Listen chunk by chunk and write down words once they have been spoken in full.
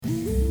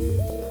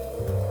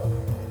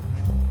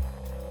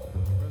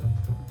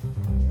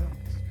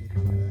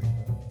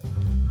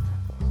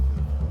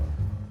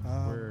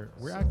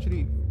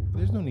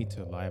there's no need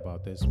to lie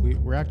about this.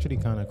 We're actually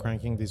kind of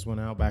cranking this one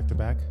out back to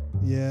back.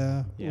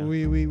 Yeah. Yeah.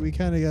 We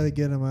kind of got to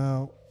get him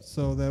out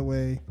so that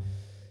way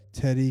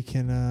Teddy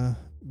can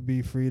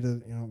be free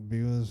to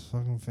be with his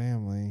fucking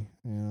family.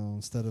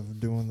 Instead of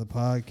doing the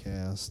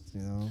podcast.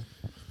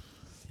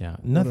 Yeah,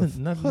 What none a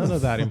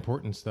of that fu-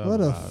 important stuff.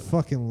 What a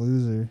fucking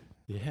loser.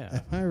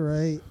 Yeah. Am I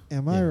right?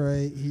 Am I Yeah.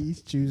 right?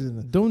 He's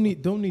choosing Don't need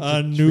a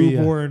to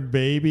newborn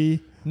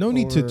baby. no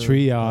need to over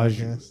triage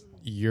podcast.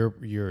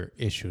 your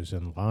issues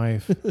in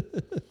life.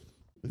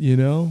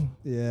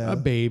 Yeah. A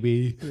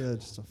baby, Yeah,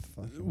 just a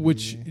fucking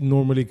which baby.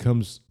 normally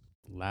comes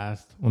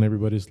last on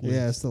everybody's list.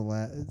 Yeah, it's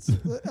the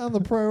it's on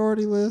the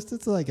priority list.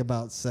 It's like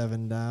about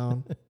 7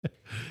 down.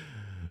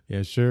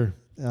 Yeah, sure.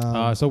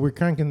 So we're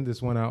cranking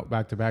this one out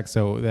back to back.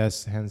 So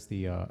that's hence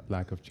the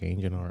lack of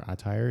change in our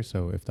attire.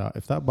 So if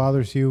that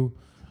bothers you,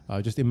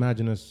 just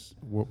imagine us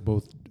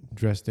both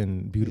dressed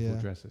in beautiful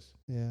Yeah. dresses.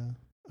 Yeah.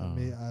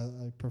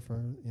 I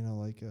prefer,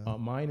 like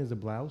Mine is a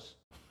blouse.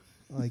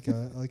 like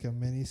a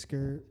mini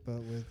skirt, but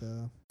with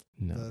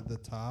No, the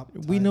top.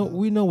 we tied know up.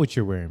 we know what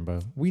you're wearing, bro.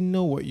 We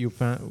know what you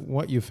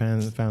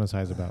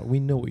fantasize about. We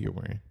know what you're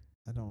wearing.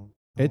 I don't.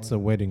 It's a know.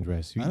 wedding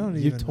dress. I don't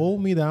You even-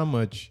 told me that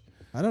much.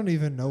 I don't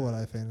even know what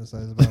I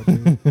fantasize about,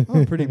 dude.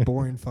 I'm a pretty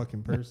boring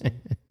fucking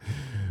person.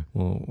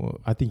 Well,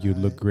 I think you'd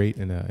look I- great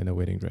in a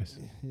wedding dress.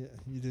 Yeah,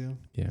 you do.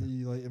 Yeah.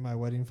 You like in my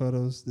wedding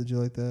photos? Did you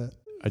like that?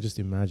 I just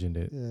imagined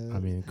it. Yeah. I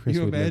mean, Chris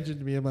You would look.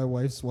 imagined me and my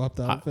wife swapped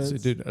outfits. So,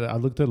 dude, I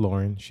looked at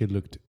Lauren. She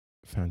looked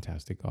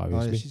fantastic. Oh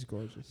Obviously, yeah, she's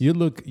gorgeous. you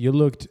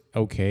looked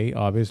okay.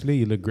 Obviously,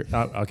 you look great.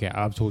 Okay,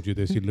 I've told you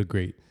this. You look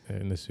great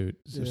in the suit.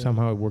 So Yeah.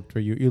 somehow it worked for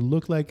you. You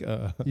look like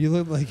a You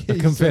look like a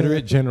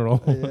Confederate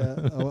general.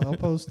 Yeah,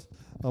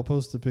 I'll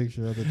post a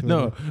picture of the Twitter.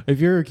 No, if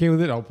you're okay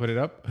with it, I'll put it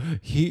up.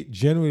 He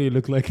genuinely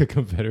looked like a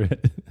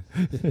Confederate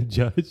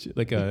judge,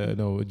 like a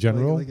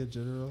general. like a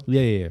general.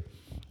 Yeah.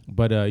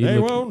 But you They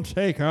look, won't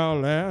take our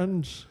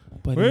lands.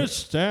 but We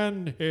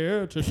stand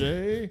here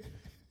today.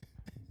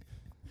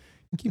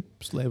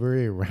 keep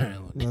slavery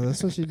around. No,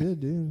 that's what she did,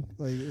 dude.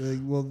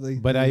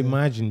 But I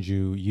imagined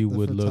you the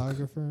would look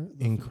photographer,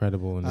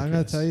 incredible in the I'm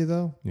gonna dress. tell you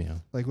though, Yeah.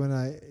 like when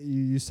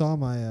you saw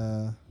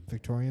my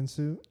Victorian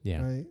suit,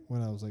 Yeah. right?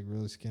 When I was like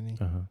really skinny,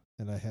 Uh huh.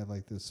 and I had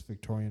like this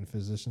Victorian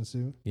physician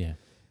suit. Yeah.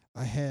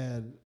 I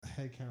had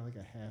kind of like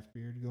a half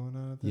beard going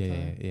on at the Yeah.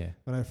 time. Yeah.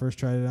 When I first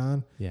tried it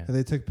on, Yeah. and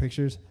they took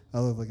pictures, I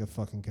looked like a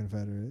fucking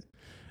Confederate.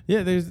 Yeah.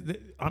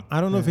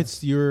 I don't know if Yeah.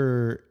 it's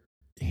your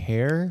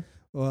hair.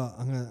 Well,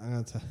 I'm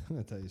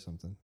gonna tell you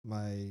something.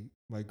 My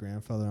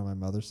grandfather on my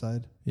mother's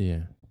side,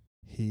 Yeah.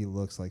 he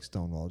looks like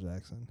Stonewall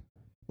Jackson.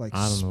 Like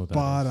I don't know what that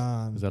spot is.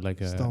 on. Is that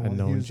like a Stonewall. He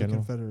known was a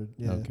general? Confederate.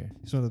 Yeah, Okay.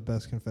 he's one of the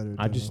best Confederate.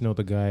 I just generals.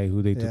 know the guy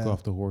who they took Yeah.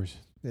 off the horse.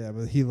 Yeah,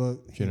 but he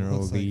looks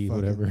General like Lee,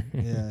 fucking- whatever.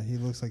 Yeah, he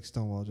looks like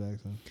Stonewall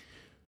Jackson.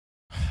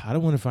 I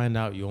don't want to find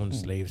out you owned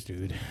slaves,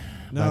 dude.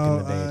 No, Back in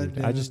the day,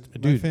 dude. I didn't. just,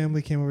 my dude.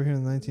 family came over here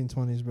in the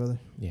 1920s, brother,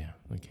 Yeah.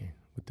 Okay.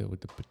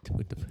 With the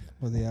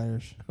with the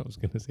Irish, I was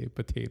gonna say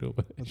potato,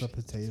 but with the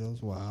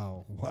potatoes.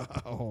 Wow,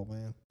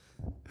 man.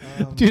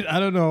 dude, I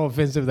don't know how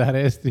offensive that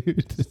is, dude.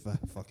 It's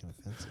fucking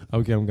offensive.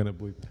 Okay, I'm gonna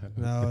bleep that.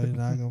 No, you're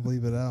not gonna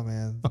bleep it out,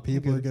 man. The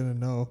people are gonna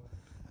know.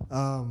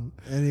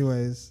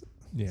 Anyways,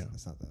 Yeah.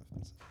 it's not that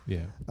offensive.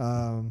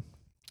 Yeah.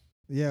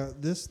 Yeah.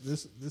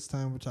 This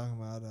time we're talking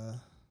about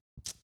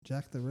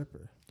Jack the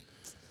Ripper,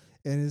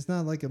 and it's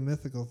not like a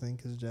mythical thing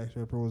because Jack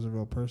the Ripper was a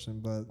real person,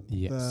 but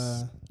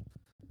Yes.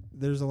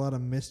 there's a lot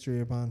of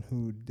mystery upon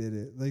who did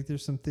it. Like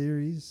there's some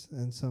theories,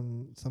 and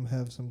some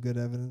have some good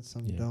evidence,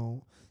 some Yeah.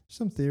 don't.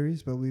 Some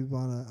theories, but we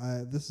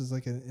wanna. This is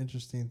like an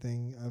interesting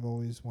thing I've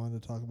always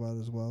wanted to talk about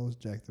as well. Is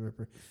Jack the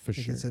Ripper? For I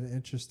think sure. it's an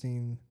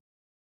interesting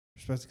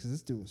perspective because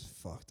this dude was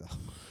fucked up.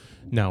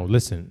 Now,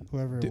 listen.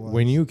 Whoever it was.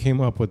 When you came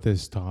up with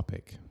this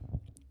topic,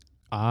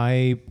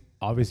 I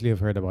obviously have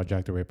heard about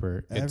Jack the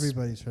Ripper.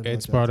 Everybody's heard. About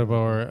It's Jack part the of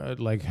Ripper. our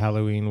like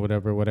Halloween,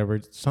 whatever.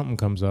 Something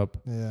comes up.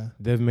 Yeah.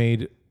 They've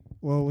made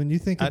Well, when you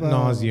think ad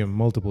about nauseum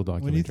multiple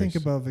documentaries. when you think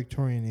about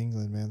Victorian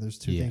England, man, there's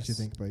two things you Yes.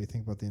 think about. You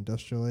think about the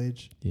Industrial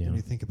Age, Yeah. and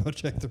you think about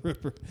Jack the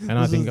Ripper. And I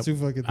Those are think the two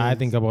fucking I things.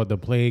 think about the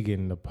plague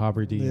and the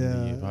poverty Yeah,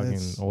 and the fucking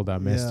it's- all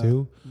that mess yeah.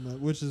 too.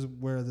 Which is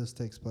where this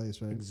takes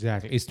place, right?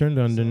 Exactly. Eastern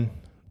London,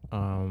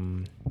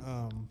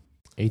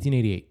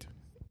 1888.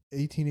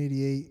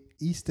 1888,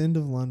 East End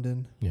of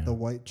London, Yeah. the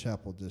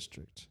Whitechapel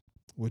district,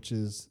 which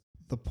is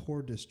the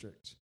poor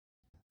district.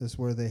 That's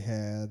where they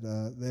had.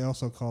 They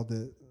also called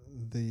it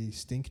the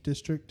Stink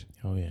District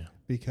Oh yeah.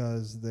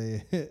 because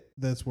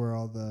that's where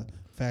all the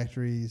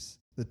factories,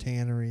 the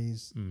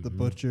tanneries, the Mhm.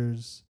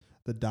 butchers,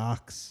 the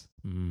docks,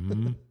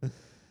 hmm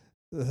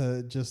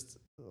just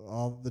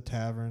all the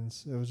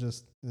taverns. It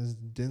was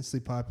densely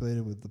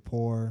populated with the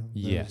poor.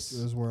 Yes.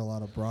 It was where a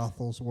lot of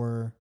brothels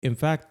were. In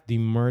fact, the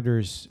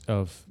murders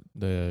of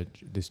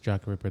this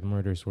Jack the Ripper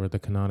murders, were the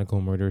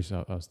canonical murders,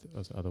 as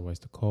otherwise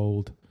the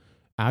cold,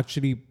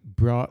 actually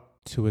brought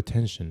to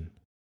attention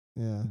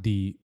Yeah.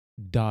 the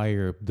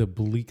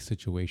bleak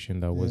situation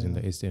that was in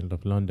Yeah. the East End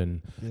of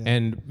London. Yeah.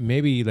 And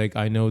maybe like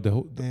I know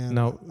And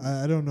now.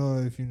 I don't know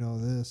if you know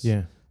this.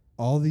 Yeah.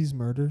 All these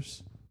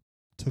murders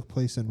took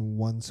place in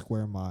 1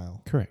 square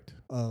mile Correct.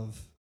 of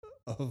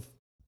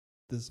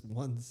this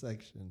one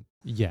section.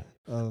 Yeah.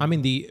 I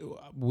mean,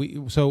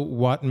 so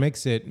what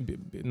makes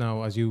it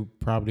now, as you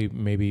probably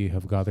maybe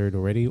have gathered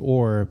already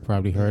or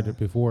probably heard it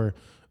before,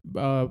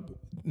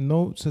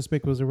 no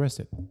suspect was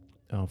arrested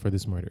for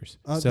these murders.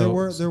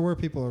 So there were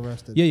people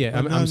arrested. Yeah.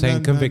 I'm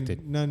saying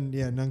convicted.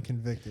 None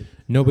convicted.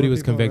 Nobody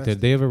was convicted.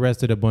 Arrested. They have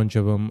arrested a bunch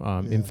of them.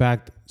 In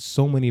fact,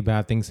 so many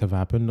bad things have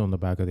happened on the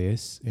back of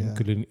this,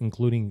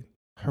 including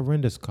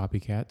horrendous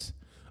copycats.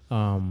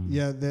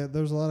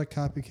 There's a lot of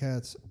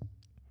copycats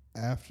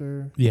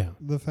after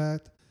the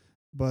fact,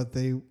 but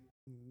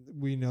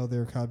we know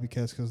they're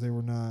copycats because they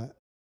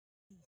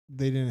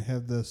didn't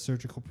have the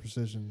surgical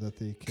precision that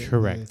they could.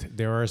 Correct.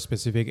 There are a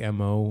specific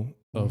MO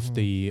of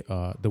the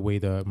way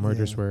the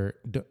murders were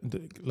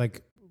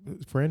like,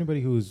 for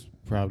anybody who's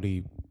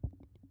probably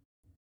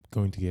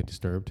going to get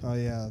disturbed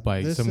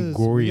by some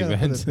gory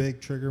events. Put a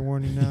big trigger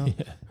warning now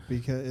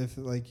because if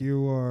like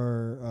you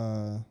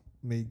are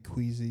made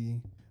queasy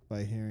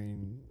by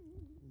hearing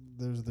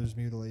there's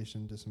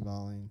mutilation,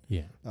 disemboweling,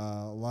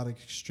 a lot of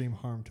extreme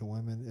harm to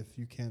women. If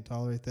you can't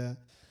tolerate that,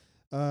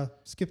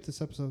 skip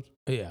this episode.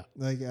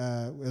 Like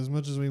as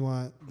much as we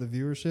want the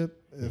viewership,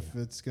 if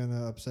it's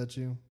gonna upset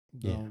you,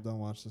 don't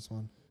watch this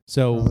one.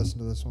 So listen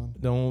to this one.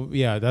 Don't.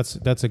 Yeah,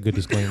 that's a good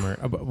disclaimer.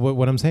 But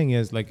what I'm saying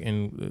is, like,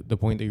 in the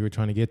point that you were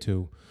trying to get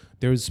to,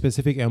 there's a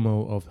specific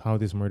MO of how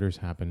these murders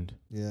happened.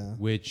 Yeah.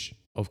 Which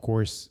of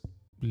course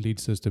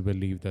leads us to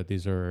believe that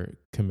these are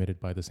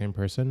committed by the same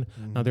person.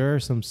 Mm-hmm. Now there are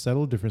some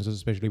subtle differences,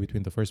 especially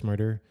between the first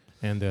murder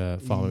and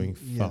the following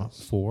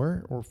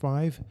 4 or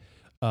 5.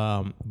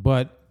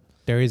 But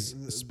there is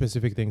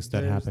specific things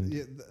that happened.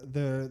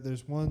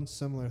 There's one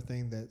similar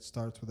thing that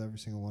starts with every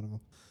single one of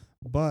them,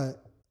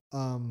 but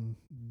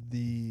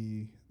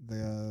the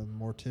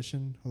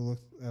mortician who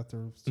looked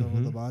after some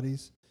of the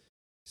bodies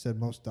said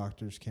most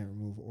doctors can't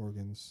remove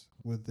organs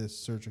with this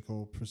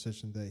surgical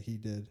precision that he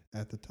did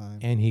at the time.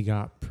 And he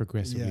got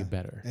progressively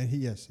better. And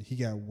he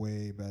got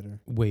way better.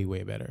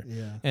 Way better.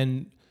 Yeah.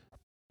 And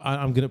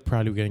I'm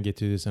probably gonna get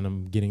to this, and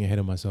I'm getting ahead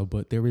of myself,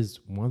 but there is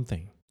one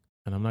thing,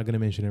 and I'm not gonna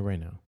mention it right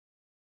now,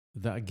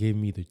 that gave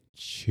me the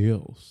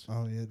chills.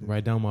 Oh yeah.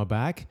 Right down my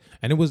back.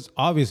 And it was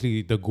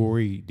obviously the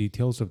gory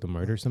details of the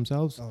murders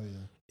themselves. Oh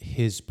yeah.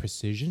 His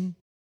precision,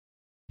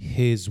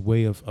 his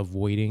way of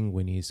avoiding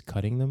when he's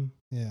cutting them.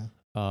 Yeah.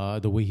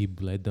 The way he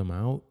bled them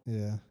out.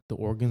 Yeah. The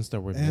organs that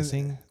were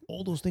missing.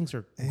 All those things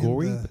are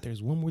gory, but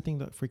there's one more thing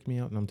that freaked me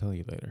out, and I'm telling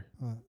you later.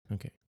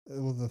 Okay.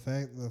 Well, the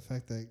fact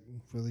that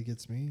really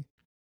gets me,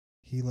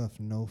 he left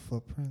no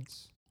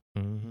footprints.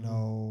 Mm-hmm.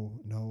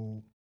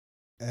 No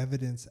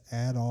evidence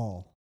at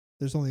all.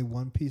 There's only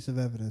one piece of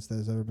evidence that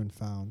has ever been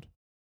found,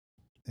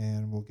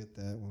 and we'll get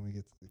that when we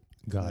get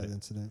to that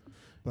incident.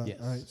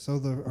 But all right,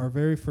 so our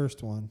very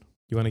first one.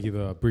 You want to give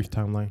a brief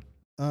timeline?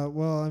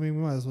 Well, I mean,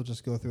 we might as well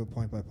just go through it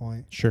point by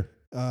point. Sure.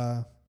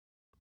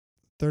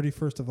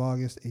 31st of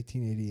August,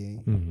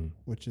 1888,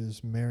 which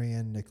is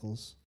Marianne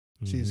Nichols.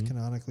 She is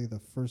canonically the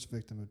first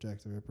victim of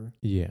Jack the Ripper.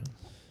 Yeah.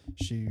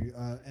 She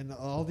and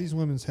all these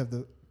women have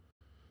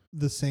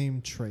the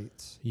same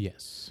traits.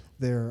 Yes.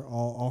 They're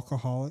all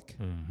alcoholic.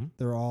 Mm-hmm.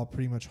 They're all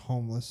pretty much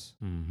homeless.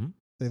 Mm-hmm.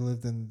 They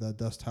lived in the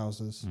dust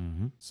houses,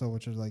 so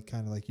which is like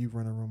kind of like you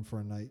rent a room for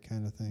a night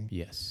kind of thing.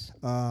 Yes.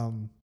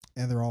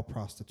 And they're all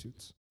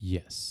prostitutes.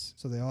 Yes.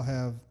 So they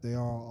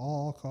are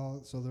all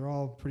alcoholics. So they're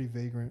all pretty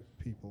vagrant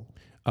people.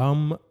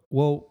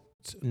 Well,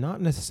 not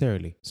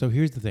necessarily. So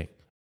here's the thing.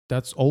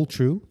 That's all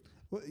true.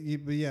 Well,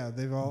 but yeah,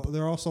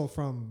 they're also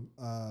from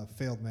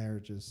failed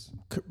marriages.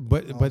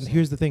 But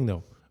here's the thing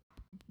though.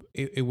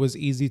 It was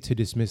easy to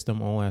dismiss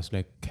them all as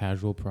like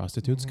casual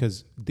prostitutes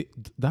because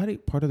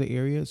that part of the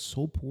area is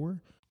so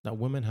poor that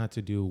women had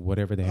to do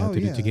whatever they had to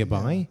do to get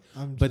by.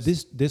 But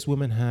this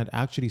woman had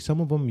actually,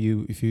 some of them,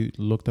 if you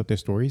looked up their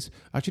stories,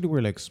 actually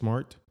were like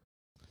smart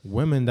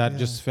women that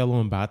just fell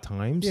on bad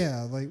times.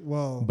 Yeah,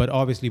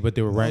 but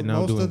they were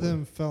most of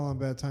them fell on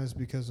bad times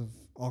because of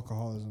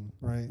alcoholism,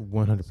 right?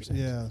 100%.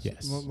 Yeah.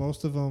 Yes.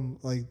 Most of them,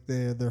 like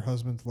their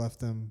husbands left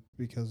them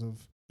because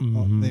of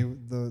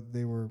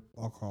they were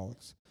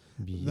alcoholics.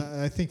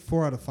 Yeah. I think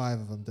 4 out of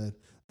 5 of them did.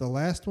 The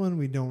last one,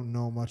 we don't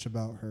know much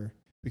about her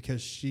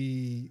because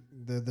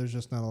there's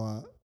just not a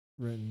lot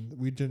written.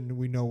 We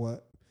know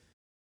what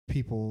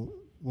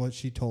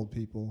she told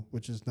people,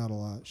 which is not a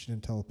lot. She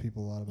didn't tell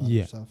people a lot about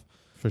herself.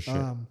 For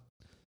sure.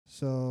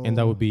 And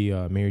that would be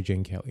Mary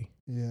Jane Kelly.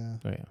 Yeah.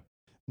 Oh yeah.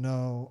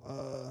 No.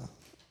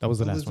 That was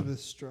the last one.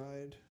 Elizabeth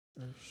Stride.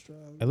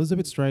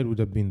 Elizabeth Stride would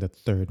have been the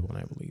third one,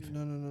 I believe.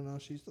 No.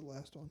 She's the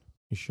last one.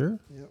 You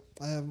sure? Yep.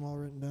 I have them all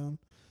written down.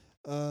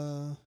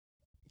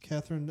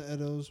 Catherine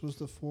Eddowes was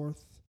the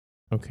 4th.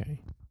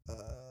 Okay.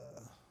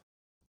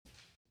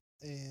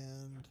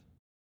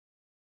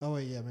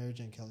 Mary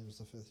Jane Kelly was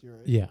the 5th. You're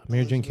right. Yeah,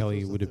 Mary Jane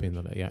Kelly would have been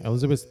the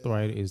Elizabeth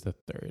Stride is the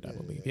 3rd, I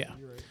believe. Yeah.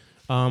 You're right.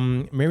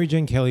 Mary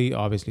Jane Kelly,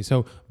 obviously.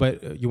 So,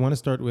 but you want to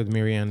start with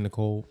Marianne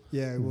Nicole?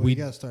 Yeah, we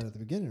got to start at the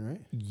beginning, right?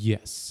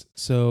 Yes.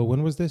 So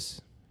when was this?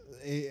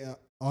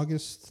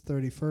 August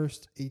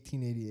 31st,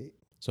 1888.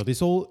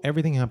 So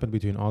everything happened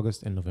between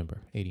August and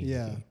November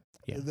 1888.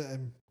 Yeah.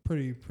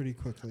 Pretty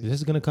quickly. This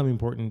is gonna come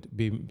important.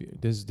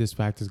 This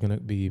fact is gonna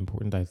be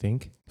important, I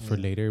think, for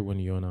later when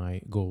you and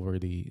I go over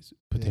these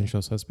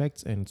potential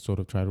suspects and sort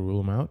of try to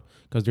rule them out.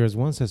 Because there's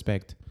one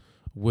suspect,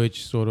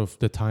 which sort of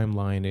the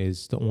timeline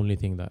is the only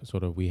thing that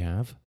sort of we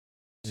have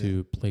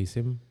to place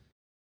him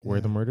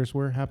where the murders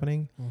were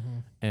happening,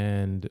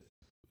 and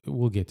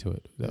we'll get to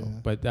it though. Yeah.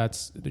 But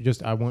that's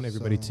just I want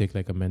everybody to take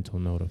like a mental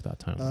note of that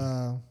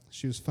timeline.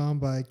 She was found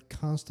by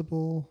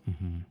Constable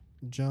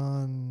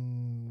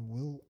John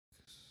Wilkes.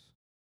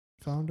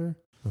 Founder.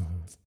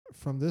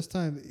 From this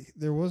time,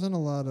 there wasn't a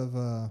lot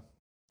of.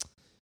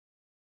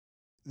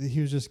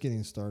 He was just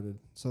getting started,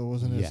 so it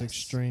wasn't as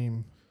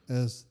extreme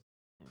as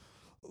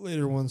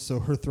later ones. So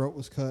her throat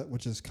was cut,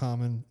 which is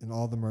common in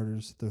all the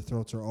murders. Their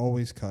throats are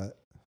always cut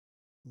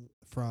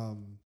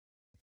from,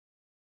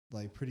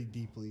 like, pretty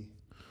deeply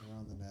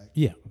around the neck.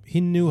 Yeah, he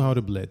knew how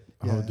to bleed,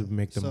 how to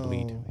make them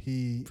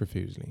bleed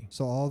profusely.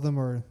 So all of them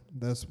are.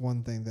 That's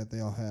one thing that they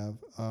all have.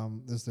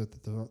 Is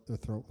that their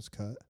throat was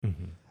cut.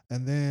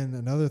 And then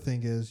another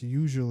thing is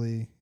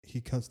usually he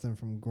cuts them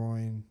from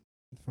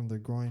their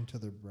groin to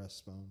their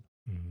breastbone.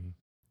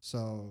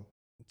 So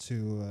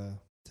to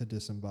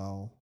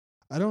disembowel.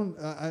 I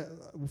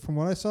from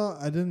what I saw,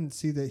 I didn't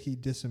see that he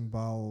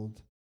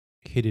disemboweled.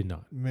 He did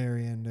not.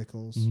 Marianne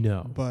Nichols.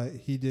 No. But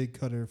he did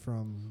cut her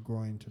from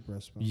groin to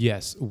breastbone.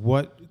 Yes.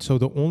 So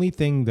the only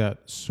thing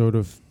that sort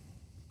of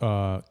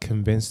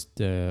convinced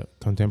the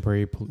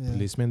contemporary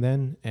policemen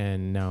then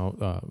and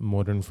now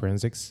modern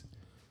forensics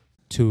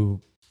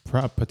to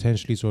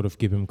potentially sort of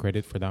give him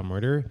credit for that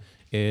murder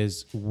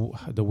is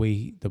the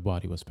way the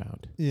body was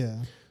found.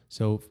 Yeah.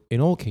 So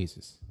in all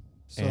cases,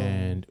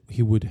 and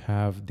he would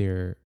have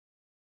they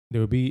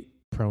would be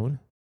prone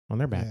on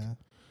their back. Yeah.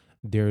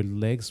 Their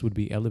legs would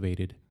be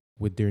elevated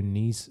with their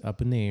knees up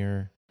in the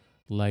air.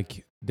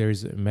 Like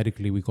there's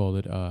medically, we call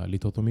it a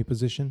lithotomy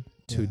position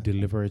to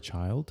deliver a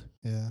child.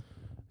 Yeah.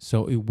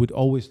 So it would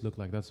always look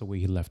like that's the way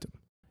he left them.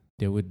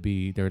 There would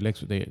be their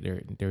legs,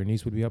 their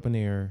knees would be up in the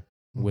air.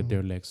 With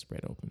their legs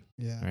spread open,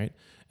 right,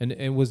 and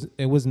it was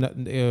not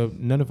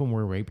none of them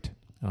were raped,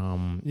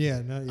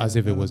 as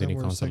if it was any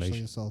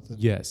consolation.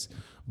 Yes,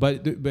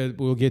 but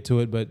we'll get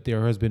to it. But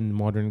there has been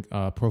modern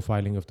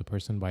profiling of the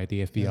person by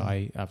the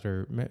FBI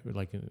after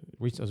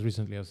as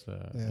recently as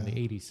in the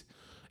 80s,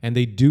 and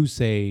they do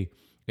say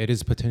it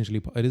is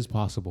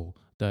possible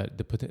that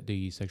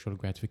the sexual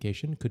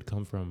gratification could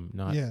come from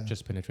not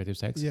just penetrative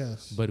sex,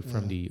 but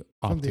from the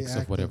optics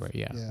of whatever.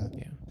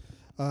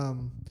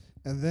 And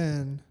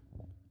then.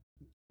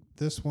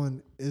 This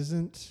one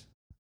isn't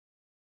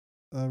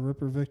a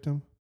Ripper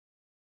victim.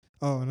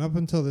 Oh, and up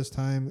until this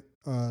time,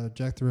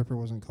 Jack the Ripper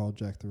wasn't called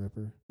Jack the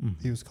Ripper.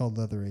 He was called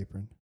Leather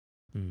Apron.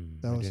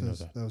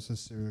 That was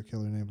his serial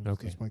killer name at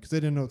this point because they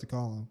didn't know what to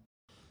call him.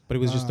 But it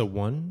was just the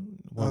one.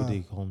 Why would they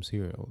call him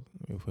serial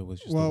if it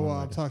was just? Well,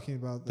 I'm talking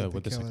about the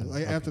killer.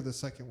 Like after the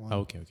second one.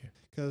 Okay.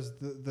 Because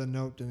the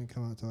note didn't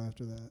come out until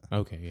after that.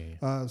 Okay,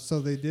 yeah. So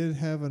they did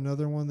have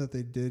another one that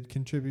they did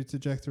contribute to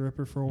Jack the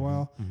Ripper for a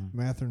while.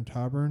 Matherine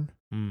Taburn.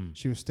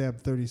 She was stabbed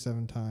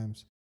 37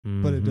 times,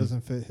 but it doesn't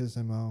fit his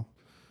MO.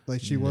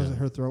 Like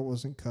her throat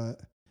wasn't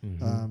cut.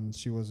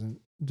 She wasn't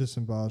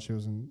disemboweled. She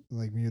wasn't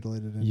like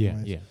mutilated in any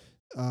way.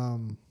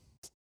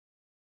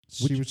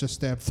 She was just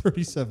stabbed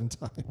 37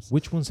 times.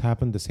 Which ones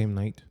happened the same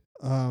night?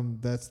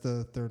 That's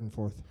the third and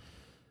fourth.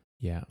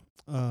 Yeah.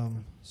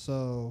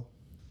 So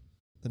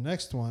the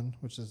next one,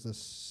 which is the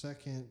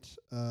second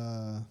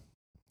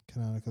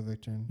canonical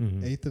victim,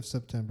 8th of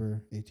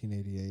September,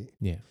 1888.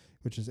 Yeah.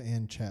 Which is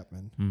Ann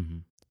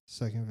Chapman.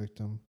 Second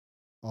victim,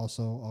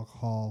 also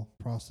alcohol,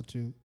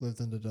 prostitute,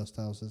 lived in the dust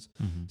houses.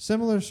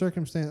 Similar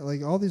circumstance,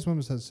 like all these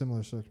women had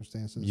similar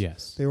circumstances.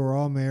 Yes. They were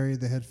all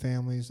married, they had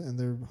families, and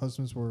their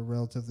husbands were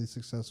relatively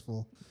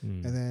successful.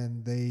 And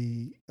then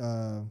they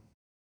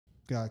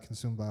got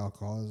consumed by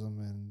alcoholism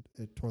and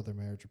it tore their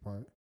marriage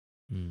apart.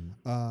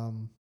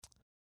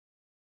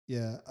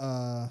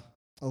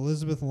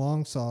 Elizabeth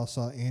Longsaw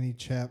saw Annie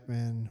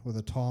Chapman with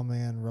a tall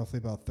man roughly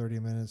about 30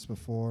 minutes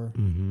before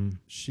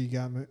she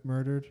got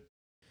murdered.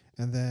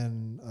 And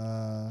then,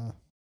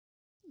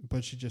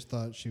 but she just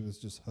thought she was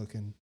just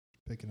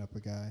picking up a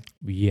guy.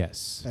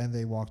 Yes. And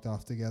they walked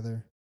off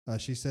together.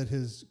 She said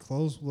his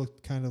clothes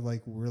looked kind of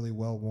like really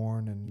well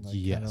worn and like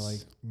kind of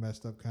like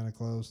messed up kind of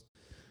clothes.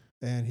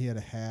 And he had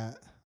a hat.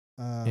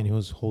 And he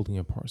was holding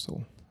a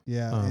parcel.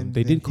 Yeah. And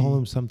they did call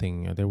him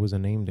something. There was a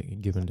name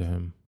given to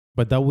him.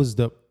 But that was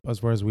as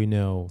far as we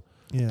know,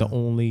 the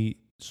only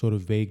sort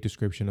of vague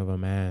description of a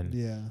man.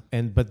 Yeah.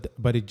 And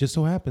but it just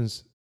so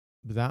happens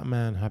that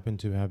man happened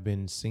to have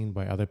been seen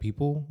by other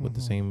people with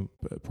the same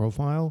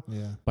profile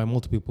by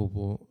multiple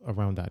people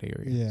around that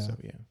area. Yeah. So,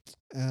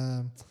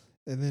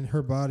 and then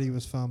her body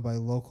was found by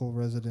local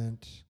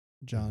resident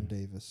John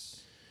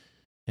Davis.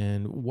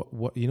 And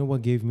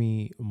what gave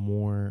me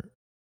more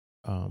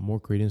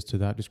credence to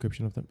that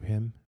description of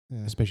him,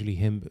 especially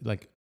him,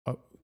 like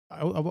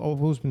I've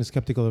always been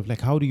skeptical of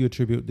like how do you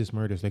attribute this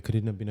murders? Like could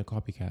it have been a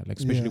copycat? Like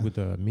especially with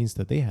the means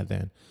that they had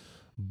then.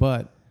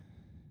 but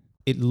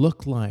it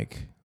looked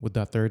like with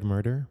that third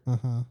murder.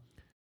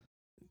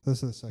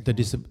 This is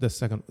the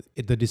second.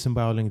 The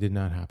disemboweling did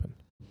not happen.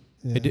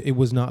 Yeah. It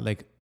was not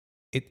like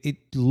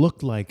it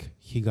looked like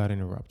he got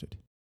interrupted.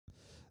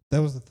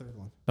 That was the third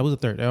one. That was the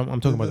third.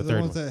 I'm talking about the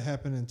third ones one. that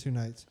happened in 2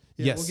 nights.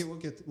 Yeah, yes, we'll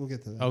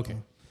get to that. Okay.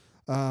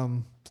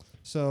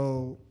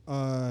 So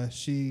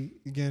she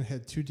again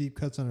had 2 deep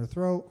cuts on her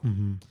throat.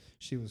 Mm-hmm.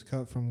 She was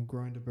cut from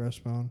groin to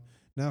breastbone.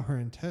 Now her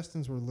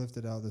intestines were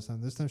lifted out this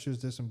time. This time she was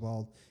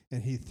disemboweled,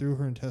 and he threw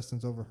her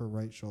intestines over her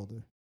right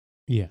shoulder.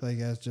 Yeah, like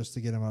as just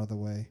to get him out of the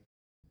way.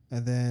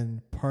 And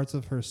then parts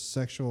of her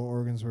sexual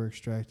organs were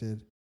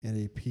extracted, and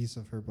a piece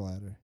of her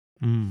bladder.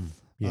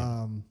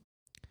 Yeah.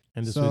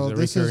 And this was a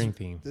recurring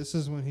theme. This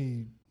is when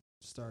he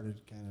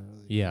started kind of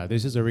really. Yeah,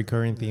 this is a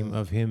recurring theme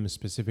of him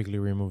specifically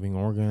removing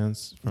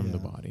organs from the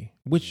body,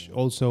 which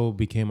also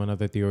became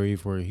another theory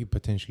for he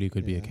potentially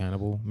could be a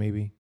cannibal,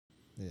 maybe.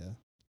 Yeah.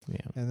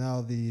 Yeah. And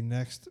now the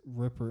next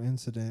Ripper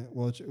incident,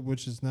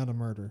 which is not a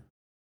murder,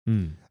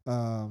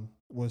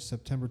 was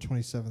September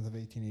 27th of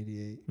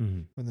 1888,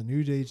 when the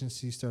news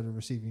agency started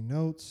receiving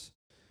notes.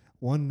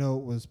 One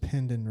note was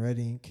penned in red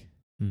ink,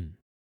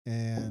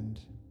 and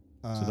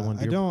so the one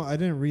I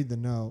didn't read the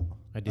note.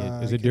 I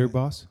did. Is it Dear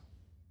Boss?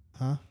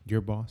 Huh? Dear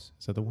Boss?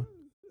 Is that the one?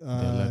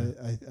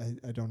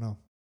 I don't know.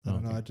 I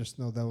don't know. I just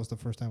know that was the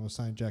first time it was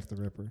signed Jack the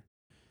Ripper.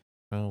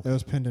 Oh. It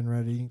was penned in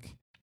red ink.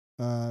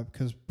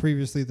 Because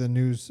previously the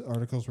news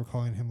articles were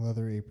calling him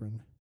Leather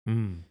Apron.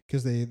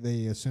 Because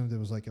they assumed it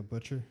was like a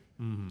butcher.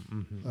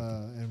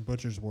 And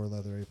butchers wore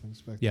leather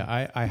aprons back then.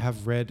 Yeah, I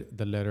have read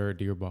the letter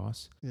Dear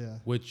Boss. Yeah.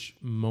 Which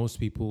most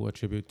people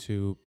attribute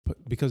to,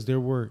 because there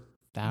were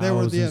thousands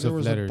of letters. There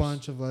was a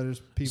bunch of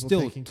letters, people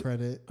taking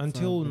credit.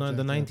 Until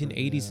the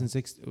 1980s and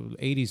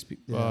 80s,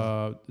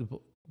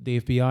 the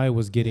FBI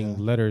was getting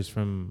letters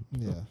from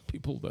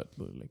people that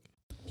were like,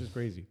 just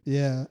crazy.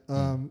 Yeah.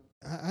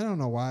 I don't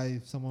know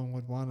why someone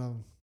would want to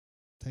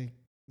take.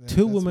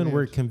 Two women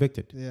were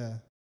convicted. Yeah,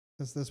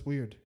 that's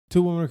weird.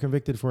 2 women were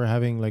convicted for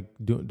having like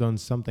done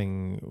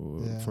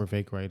something for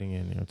fake writing,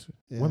 and it's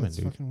women. It's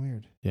fucking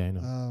weird. Yeah, I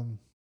know.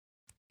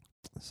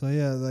 So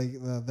yeah, like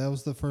that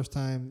was the first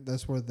time.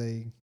 That's where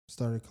they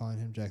started calling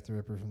him Jack the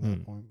Ripper from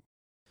that point.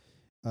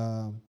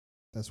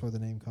 That's where the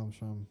name comes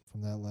from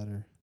that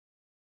letter.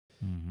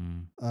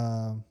 And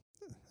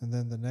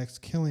then the next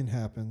killing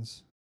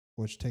happens,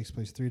 which takes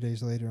place 3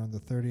 days later on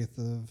the 30th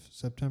of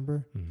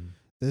September.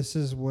 This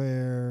is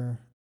where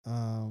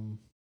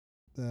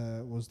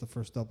was the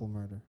first double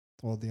murder.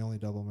 Well, the only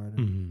double murder.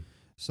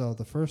 So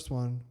the first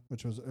one,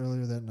 which was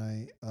earlier that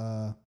night,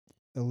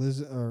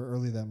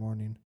 early that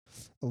morning,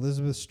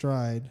 Elizabeth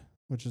Stride,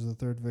 which is the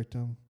third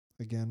victim,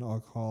 again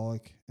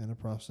alcoholic and a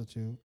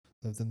prostitute,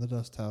 lived in the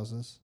dust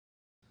houses.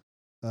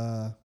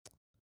 Found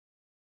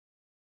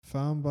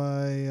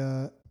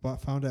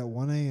at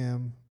 1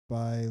 a.m.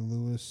 by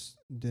Louis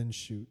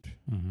Dinshute.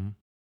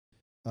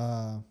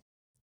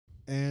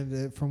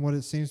 And from what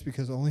it seems,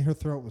 because only her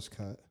throat was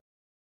cut,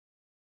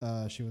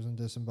 she wasn't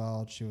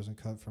disemboweled. She wasn't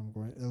cut from.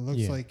 It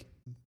looks like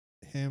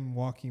him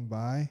walking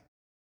by,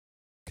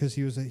 because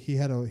he was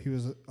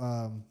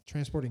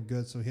transporting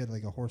goods, so he had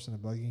like a horse and a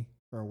buggy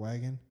or a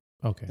wagon.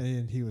 Okay.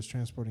 And he was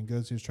transporting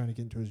goods. He was trying to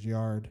get into his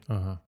yard,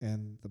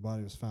 and the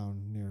body was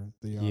found near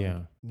the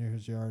yard, near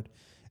his yard.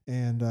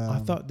 And I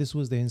thought this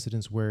was the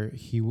incident where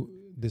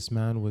this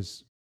man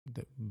was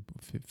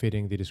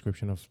fitting the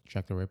description of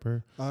Jack the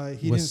Ripper.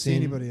 He didn't see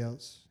anybody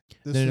else.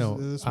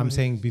 No. I'm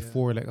saying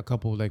before, like a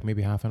couple, like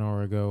maybe half an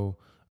hour ago,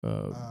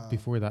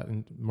 before that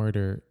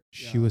murder,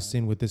 she was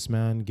seen with this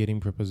man getting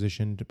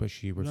propositioned, but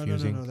she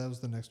refusing. No, that was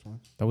the next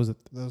one. That was it.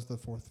 That was the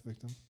fourth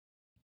victim.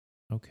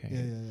 Okay.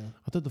 Yeah.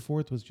 I thought the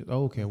fourth was just.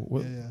 Oh, okay.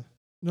 Yeah.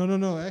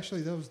 No.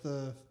 Actually, that was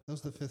the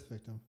fifth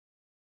victim.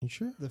 You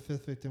sure? The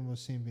fifth victim was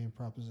seen being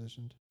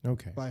propositioned.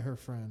 Okay. By her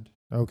friend.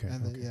 Okay.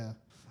 And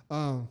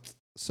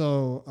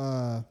so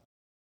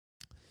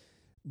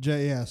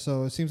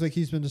it seems like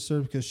he's been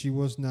disturbed because she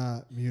was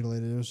not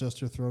mutilated. It was just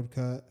her throat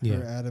cut.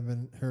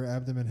 Her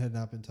abdomen had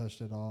not been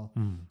touched at all.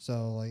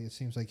 So like it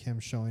seems like him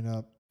showing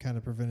up kind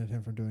of prevented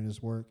him from doing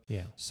his work.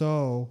 Yeah.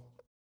 So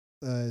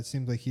it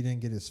seems like he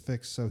didn't get his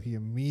fix, so he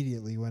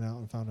immediately went out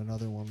and found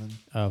another woman.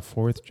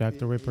 Fourth Jack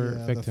the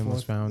Ripper victim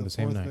was found the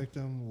same night. The fourth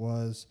victim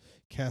was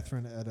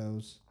Catherine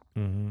Eddowes.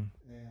 And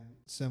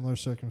similar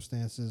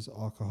circumstances,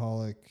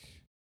 alcoholic,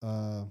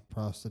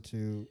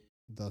 prostitute,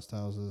 dust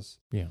houses.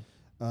 Yeah.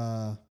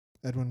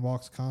 Edwin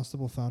Walks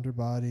Constable found her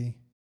body.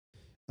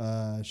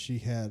 Her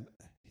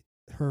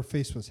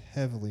face was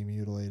heavily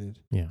mutilated.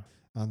 Yeah.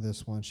 On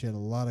this one, she had a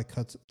lot of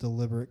cuts,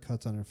 deliberate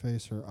cuts on her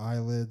face. Her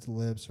eyelids,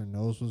 lips, her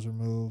nose was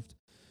removed.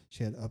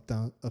 She had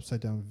upside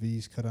down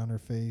V's cut on her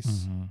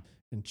face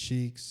and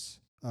cheeks.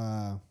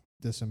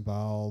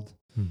 Disemboweled.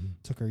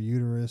 Took her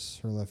uterus.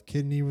 Her left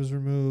kidney was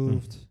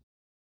removed.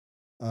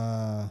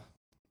 And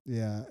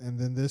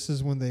then this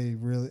is when they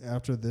really,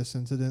 after this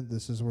incident,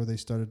 this is where they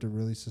started to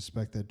really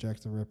suspect that Jack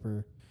the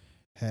Ripper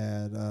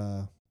had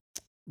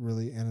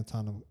really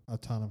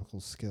anatomical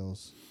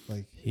skills.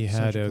 Like he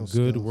had a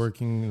good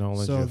working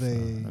knowledge of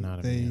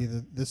anatomy.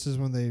 This is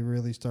when they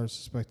really start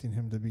suspecting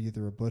him to be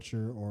either a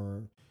butcher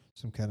or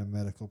some kind of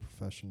medical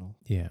professional.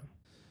 Yeah.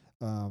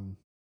 And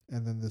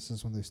then this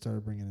is when they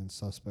started bringing in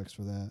suspects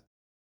for that.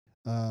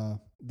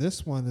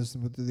 This one is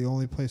the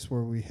only place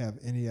where we have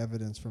any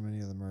evidence from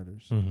any of the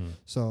murders. Mm-hmm.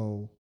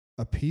 So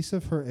a piece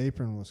of her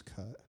apron was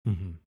cut.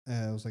 Mm-hmm.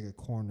 It was like a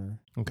corner.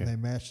 Okay. They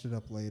matched it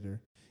up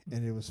later,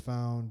 and it was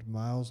found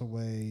miles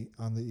away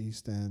on the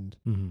East End,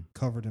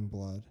 covered in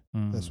blood.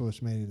 Mm-hmm. That's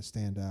what made it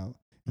stand out.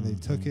 And they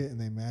took it and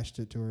they matched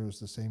it to her. It was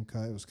the same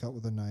cut. It was cut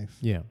with a knife.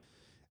 Yeah.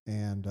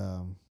 And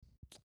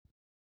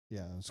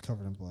it was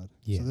covered in blood.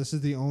 Yeah. So this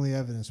is the only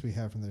evidence we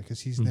have from there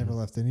because he's never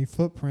left any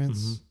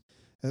footprints,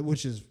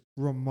 which is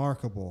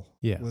remarkable.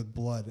 Yeah. With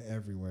blood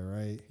everywhere,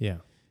 right? Yeah.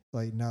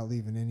 Like not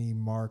leaving any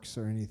marks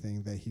or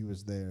anything that he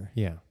was there.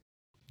 Yeah.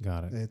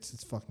 Got it.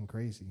 It's fucking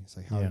crazy. It's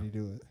like, how did he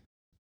do it?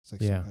 It's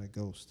like some kind of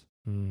ghost.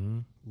 Mm-hmm.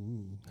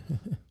 Ooh.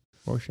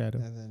 Foreshadow.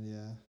 And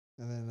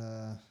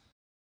then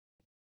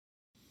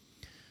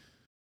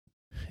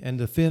and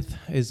the fifth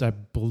is, I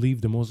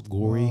believe, the most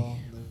gory. Well,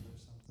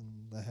 there's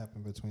something that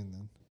happened between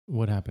them.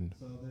 What happened?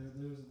 So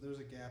there's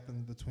a gap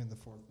in between the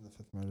fourth and the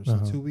fifth murder.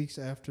 So 2 weeks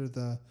after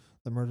the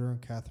murder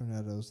of Catherine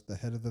Eddowes, the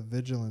head of the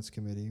Vigilance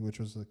Committee, which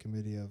was a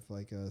committee of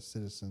like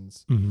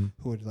citizens who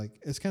would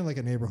it's kind of like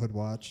a neighborhood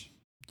watch.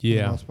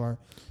 Yeah. For the most part.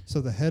 So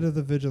the head of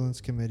the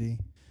Vigilance Committee,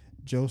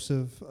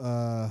 Joseph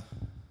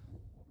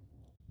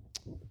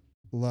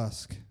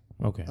Lusk,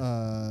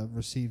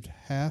 received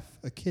half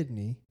a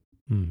kidney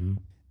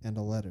and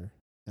a letter.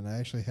 And I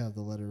actually have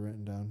the letter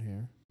written down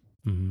here.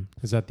 Mm-hmm.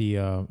 Is that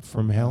the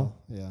from hell?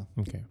 Yeah.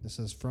 Okay. It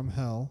says, "From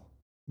hell,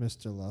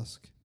 Mr.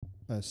 Lusk,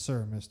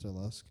 Sir Mr.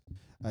 Lusk,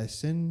 I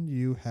send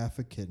you half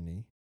a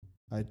kidney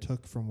I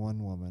took from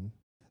one woman.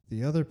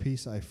 The other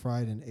piece I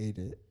fried and ate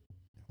it.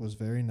 Was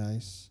very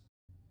nice.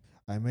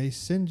 I may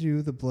send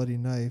you the bloody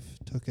knife.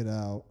 Took it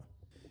out.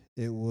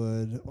 It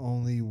would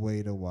only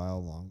wait a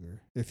while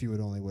longer. If you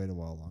would only wait a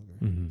while longer.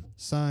 Mm-hmm.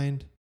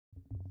 Signed,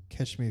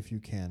 Catch me if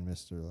you can,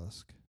 Mr.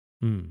 Lusk."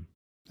 Mm.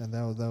 And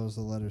that was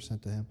the letter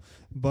sent to him.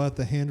 But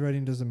the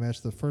handwriting doesn't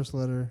match the first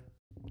letter.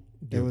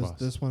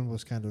 This one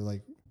was kind of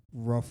like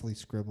roughly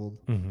scribbled.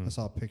 Mm-hmm. I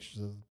saw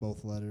pictures of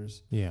both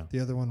letters. Yeah. The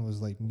other one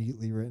was like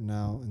neatly written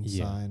out and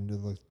signed.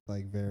 It looked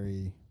like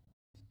very.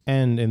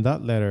 And in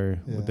that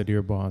letter with the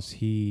dear boss,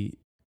 he,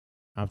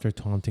 after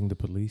taunting the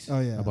police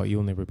about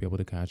you'll never be able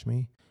to catch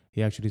me,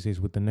 he actually says,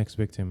 with the next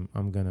victim,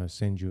 I'm going to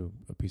send you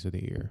a piece of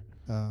the ear.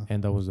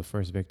 And that was the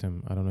first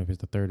victim. I don't know if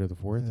it's the third or the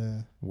fourth,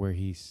 where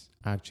they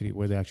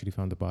actually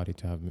found the body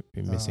to have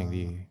been missing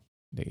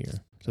the ear.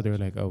 So they were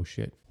like, oh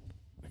shit,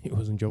 he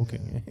wasn't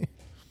joking. Yeah.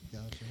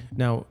 Gotcha.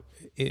 Now,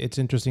 it's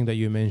interesting that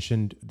you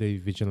mentioned the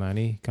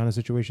vigilante kind of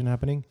situation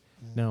happening.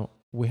 Yeah. Now,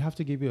 we have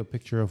to give you a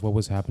picture of what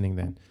was happening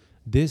then.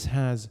 This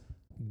has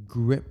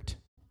gripped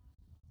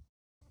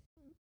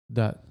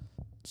that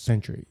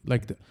century.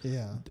 Like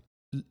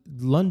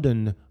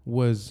London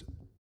was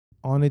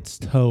on its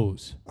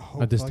toes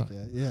at this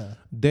time. Yeah.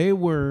 There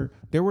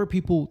were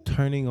people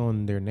turning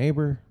on their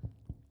neighbor,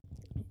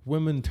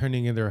 women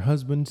turning in their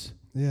husbands.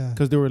 Yeah.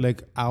 Because they were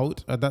like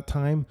out at that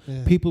time.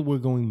 Yeah. People were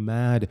going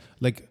mad.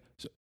 Like,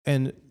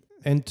 and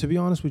to be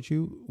honest with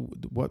you,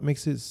 what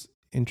makes this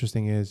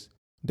interesting is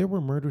there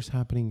were murders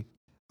happening.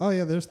 Oh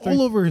yeah, there's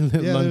all over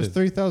London. There's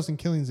 3,000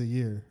 killings a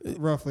year,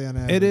 roughly on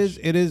average.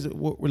 It is.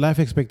 Life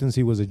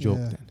expectancy was a joke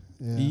then.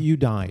 Yeah. You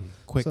die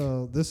quick.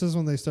 So this is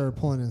when they started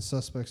pulling in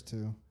suspects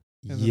too.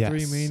 And the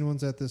three main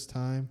ones at this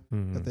time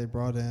that they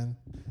brought in,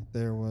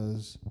 there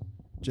was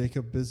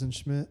Jacob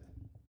Bisenschmidt,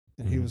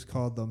 and he was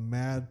called the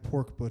Mad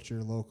Pork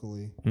Butcher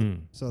locally.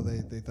 So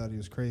they thought he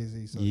was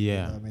crazy. So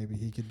they thought maybe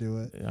he could do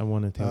it. I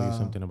want to tell you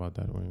something about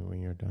that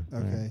when you're done.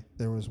 Okay. Right.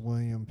 There was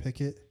William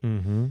Pickett.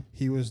 Mm-hmm.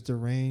 He was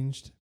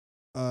deranged.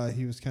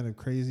 He was kind of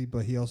crazy,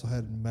 but he also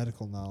had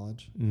medical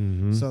knowledge.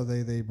 Mm-hmm. So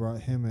they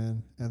brought him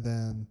in. And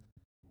then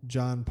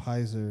John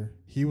Pizer,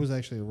 he was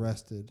actually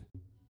arrested,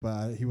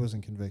 but he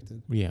wasn't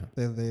convicted. Yeah.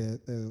 They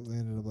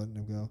ended up letting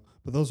him go.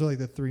 But those are like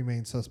the three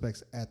main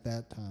suspects at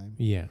that time.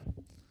 Yeah.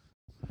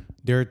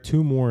 There are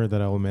two more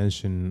that I will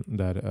mention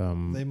that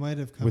they might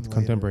have come with later.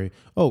 Contemporary.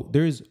 Oh,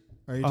 there's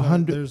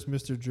There's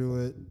Mr.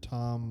 Jewett,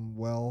 Tom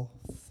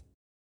Wealth,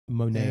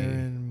 Monet,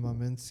 Aaron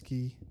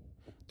Maminsky.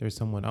 There's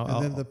someone.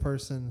 And then the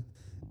person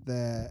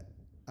that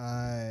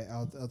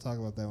I'll talk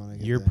about that one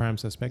again. Your prime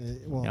suspect.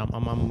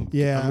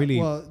 I'm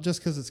really just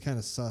because it's kind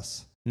of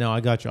sus. No,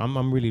 I got you.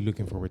 I'm really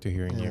looking forward to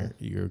hearing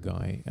your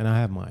guy, and I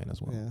have mine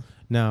as well. Yeah.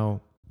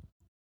 Now,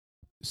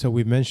 so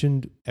we've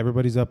mentioned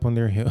everybody's up on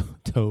their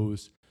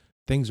toes.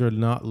 Things are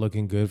not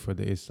looking good for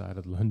the east side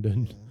of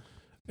London.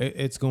 Yeah.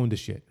 It's going to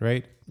shit,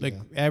 right? Like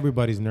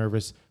everybody's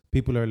nervous.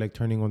 People are like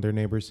turning on their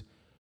neighbors.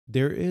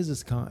 There is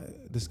this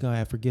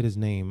guy, I forget his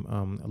name,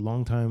 a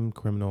longtime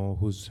criminal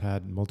who's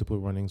had multiple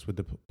run-ins with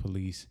the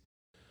police.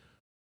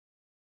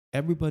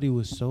 Everybody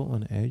was so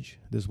on edge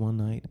this one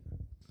night.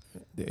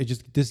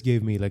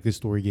 This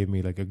story gave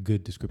me like a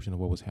good description of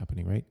what was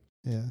happening, right?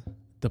 Yeah.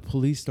 the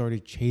police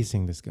started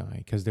chasing this guy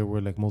because there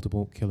were like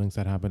multiple killings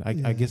that happened.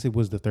 I guess it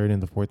was the third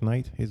and the fourth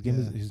night. His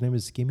name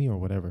is Skimmy or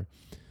whatever.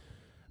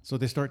 So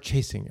they start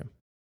chasing him.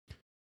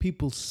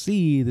 People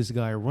see this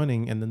guy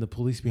running, and then the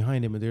police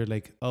behind him, and they're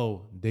like,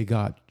 "Oh, they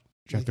got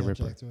Jack the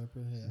Ripper.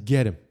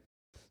 Get him!"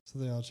 So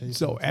they all chase.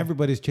 So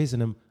everybody's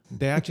chasing him.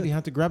 They actually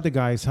had to grab the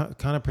guy,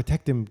 kind of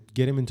protect him,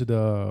 get him into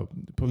the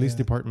police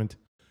department.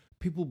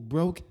 People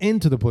broke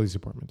into the police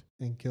department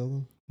and killed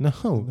him.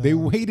 No, they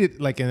waited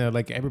like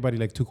everybody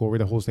like took over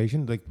the whole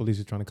station. Like police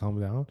are trying to calm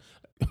him down,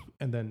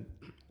 and then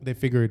they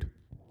figured,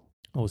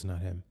 oh, it's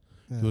not him.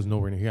 Yeah. He was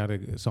nowhere near. He had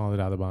a solid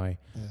alibi,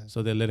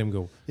 so they let him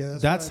go. Yeah,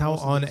 that's how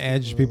on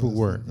edge people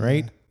were,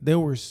 right? They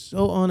were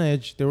so on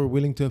edge. They were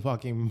willing to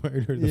fucking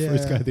murder the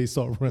first guy they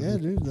saw running. Yeah,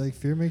 dude. Like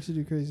fear makes you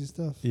do crazy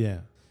stuff.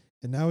 Yeah.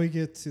 And now we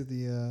get to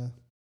the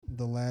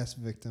last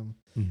victim,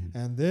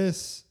 and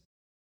this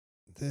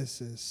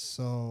is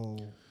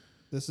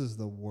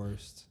the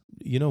worst.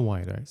 You know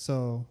why, right?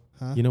 So,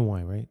 you know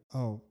why, right?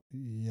 Oh,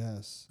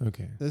 yes.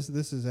 Okay.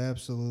 This is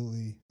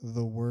absolutely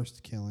the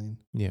worst killing.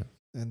 Yeah.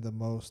 And the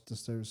most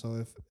disturbing.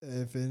 So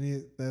if any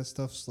of that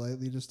stuff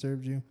slightly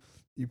disturbed you,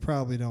 you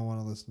probably don't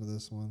want to listen to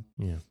this one.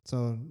 Yeah.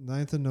 So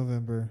 9th of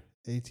November,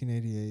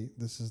 1888.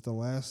 This is the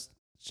last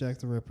Jack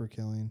the Ripper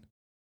killing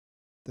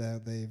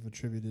that they've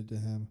attributed to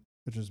him,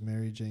 which was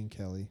Mary Jane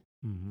Kelly.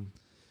 Mm-hmm.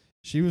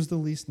 She was the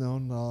least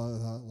known.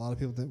 A lot of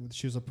people think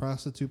she was a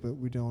prostitute, but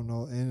we don't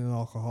know, and an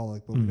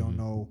alcoholic, but we don't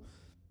know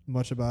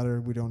much about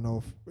her. We don't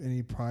know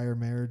any prior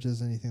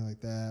marriages, anything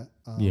like that.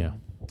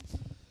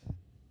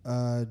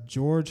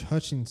 George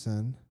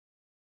Hutchinson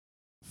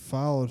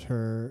followed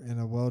her in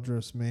a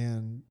well-dressed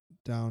man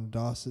down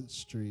Dawson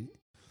Street,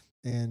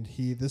 and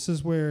this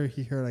is where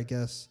he heard, I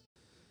guess,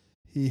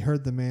 he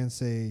heard the man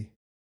say,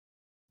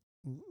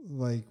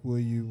 like, will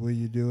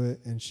you do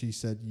it? And she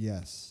said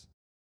yes.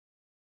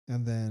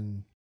 And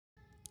then,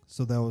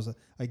 so that was,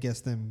 I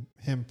guess, him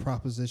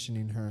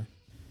propositioning her,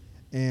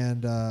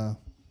 and her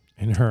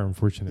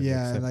unfortunately,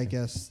 and I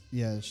guess,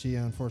 she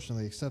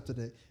unfortunately accepted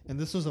it. And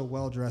this was a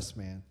well-dressed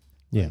man.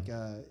 Yeah,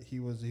 like, he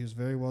was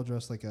very well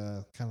dressed, like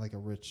a kind of like a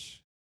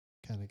rich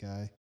kind of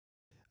guy.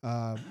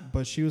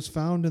 But she was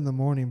found in the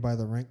morning by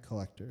the rent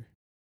collector,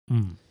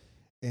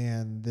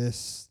 and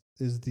this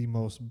is the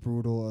most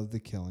brutal of the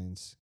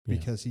killings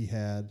because he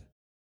had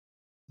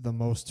the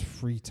most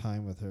free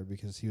time with her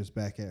because he was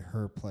back at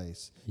her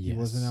place. Yes. He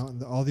wasn't out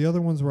all the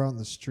other ones were out in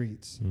the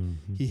streets.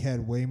 Mm-hmm. He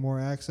had way more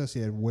access. He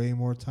had way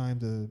more time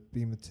to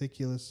be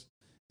meticulous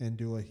and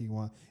do what he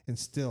wanted. And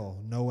still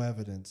no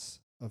evidence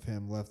of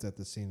him left at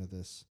the scene of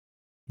this.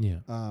 Yeah.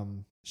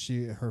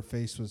 Her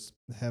face was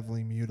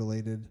heavily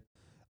mutilated.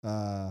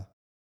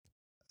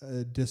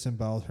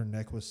 Disemboweled. Her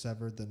neck was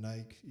severed. The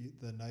knife,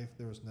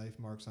 there was knife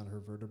marks on her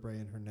vertebrae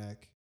in her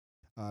neck,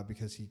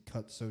 because he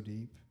cut so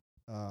deep.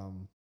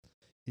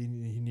 He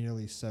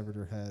nearly severed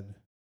her head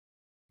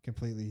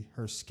completely.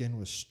 Her skin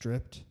was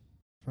stripped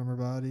from her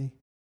body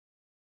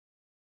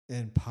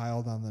and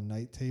piled on the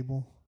night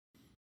table.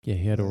 Yeah,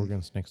 he had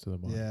organs next to the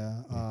body.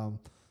 Yeah.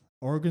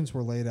 Organs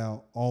were laid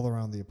out all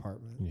around the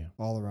apartment. Yeah.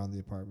 All around the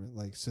apartment,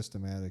 like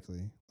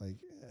systematically, like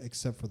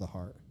except for the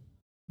heart,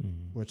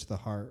 which the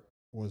heart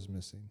was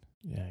missing.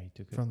 Yeah, he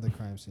took it from the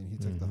crime scene. He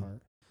took the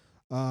heart.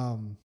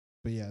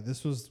 But yeah,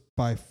 this was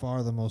by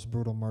far the most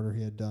brutal murder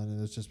he had done,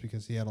 and it's just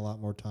because he had a lot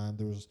more time.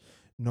 There was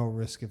no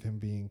risk of him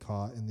being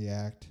caught in the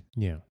act.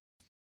 Yeah.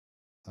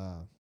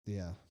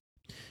 Yeah.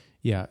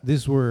 Yeah.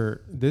 These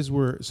were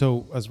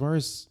so as far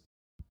as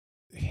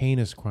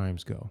heinous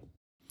crimes go,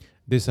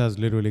 this has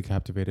literally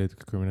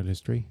captivated criminal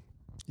history.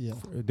 Yeah.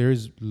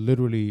 There's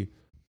literally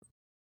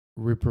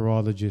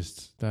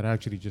ripperologists that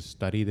actually just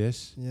study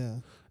this. Yeah.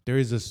 There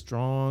is a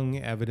strong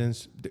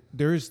evidence.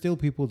 There is still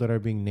people that are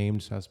being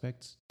named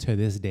suspects to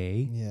this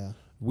day. Yeah.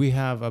 We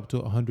have up to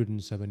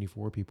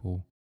 174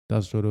 people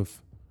that sort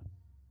of,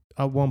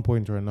 at one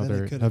point or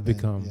another, have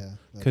become,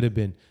 could have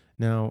been.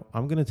 Now,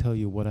 I'm going to tell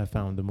you what I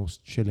found the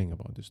most chilling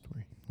about this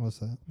story. What's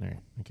that? All right.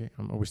 Okay.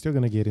 We're still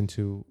going to get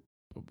into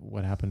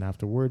what happened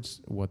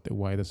afterwards,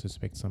 why the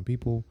suspect some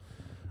people,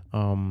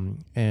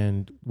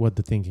 and what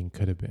the thinking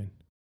could have been.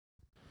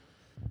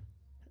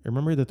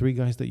 Remember the three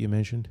guys that you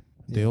mentioned?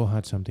 They all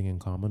had something in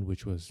common,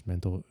 which was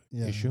mental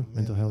health issue.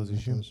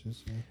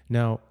 Issues, yeah.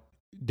 Now,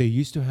 they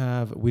used to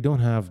have. We don't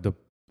have the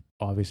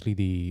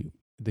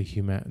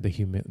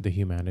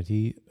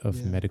humanity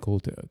of medical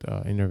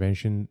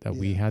intervention that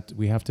we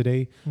have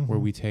today, where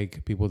we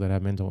take people that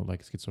have mental,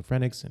 like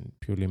schizophrenics and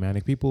purely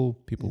manic people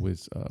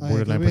with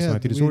borderline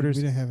personality disorders.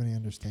 We didn't have any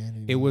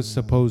understanding. It was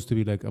supposed to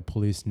be like a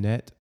police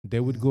net. They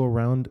would go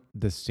around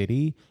the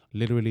city,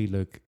 literally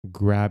like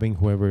grabbing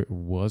whoever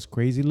was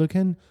crazy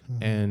looking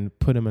and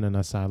put them in an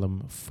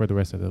asylum for the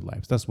rest of their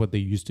lives. That's what they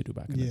used to do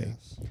back in the day.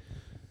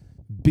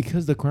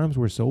 Because the crimes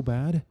were so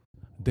bad,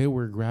 they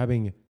were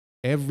grabbing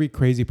every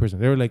crazy person.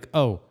 They were like,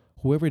 oh,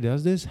 whoever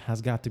does this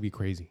has got to be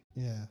crazy.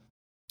 Yeah.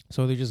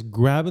 So they're just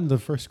grabbing the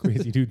first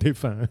crazy dude they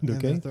found.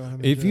 Okay,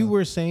 if you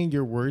were saying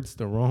your words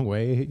the wrong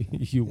way,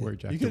 you were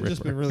Jack the Ripper. You could have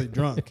just been really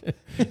drunk.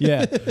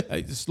 Yeah,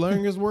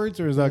 slurring his words,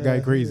 or is that guy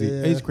crazy?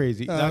 Yeah. He's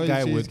crazy. That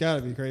guy He's got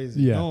to be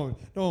crazy. Yeah. No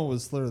one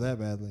would slur that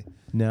badly.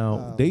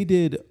 Now they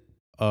did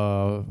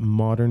a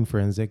modern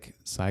forensic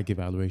psych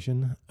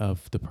evaluation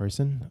of the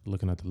person,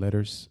 looking at the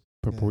letters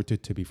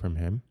purported to be from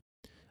him.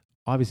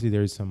 Obviously,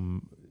 there's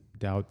some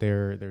doubt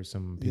there. There's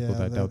some people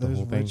that doubt the whole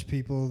thing. There's rich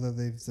people that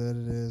they've said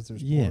it is.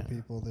 There's poor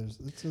people.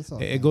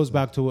 It goes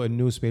back to a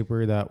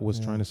newspaper that was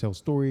trying to sell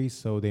stories,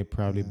 so they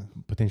probably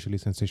potentially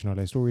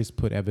sensationalized stories,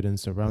 put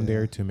evidence around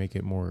there to make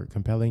it more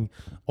compelling.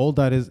 All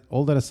that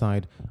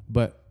aside,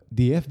 but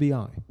the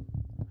FBI,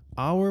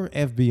 our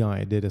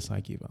FBI did a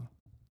psych eval,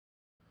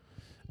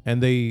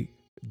 and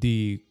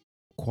the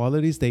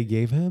qualities they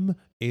gave him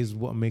is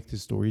what make the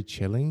story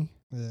chilling.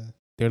 Yeah.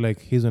 They're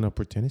like, he's an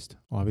opportunist,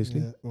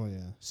 obviously. Yeah. Oh,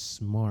 yeah.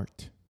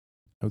 Smart.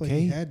 Okay. Well,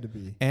 he had to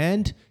be.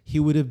 And he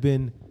would have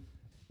been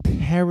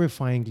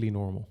terrifyingly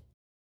normal,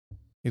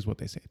 is what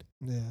they said.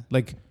 Yeah.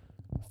 Like,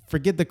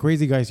 forget the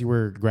crazy guys you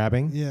were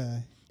grabbing.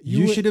 Yeah.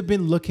 You should have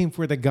been looking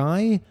for the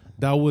guy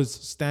that was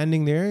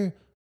standing there,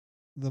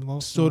 the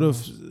most sort of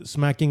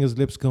smacking his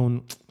lips,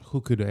 going, who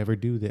could ever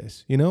do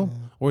this? You know? Yeah.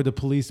 Or the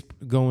police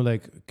going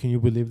like, can you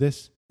believe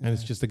this? And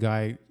it's just a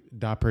guy,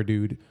 dapper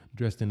dude,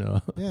 dressed in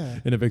a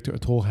Victor, a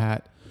tall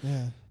hat.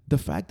 Yeah. The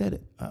fact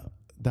that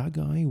that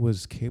guy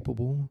was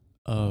capable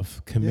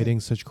of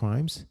committing such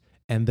crimes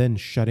and then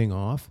shutting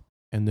off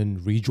and then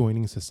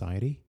rejoining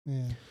society.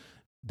 Yeah.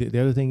 The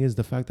other thing is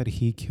the fact that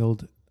he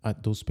killed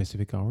at those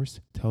specific hours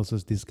tells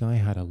us this guy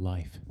had a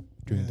life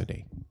during the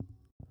day.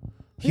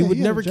 He would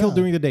never kill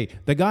during the day.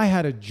 The guy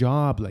had a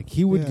job. Like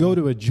he would go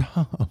to a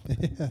job.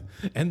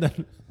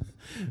 And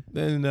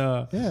then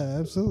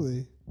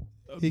absolutely.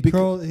 He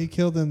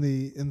killed in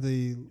the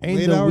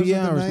late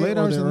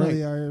hours of the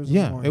night, hours of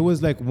the morning. It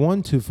was like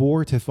 1 to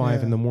 4 to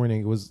 5 in the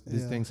morning. It was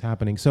these things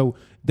happening. So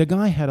the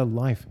guy had a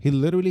life. He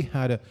literally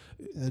had a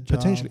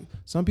potentially.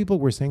 Some people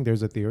were saying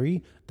there's a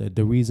theory that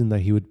the reason that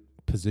he would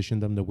position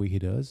them the way he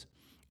does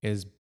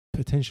is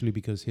potentially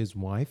because his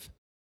wife,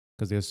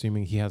 because they're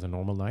assuming he has a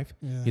normal life.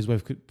 Yeah. His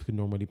wife could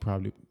normally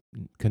probably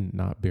could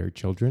not bear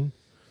children.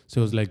 So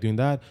it was like doing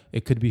that.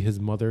 It could be his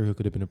mother who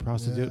could have been a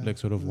prostitute, like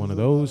sort of one of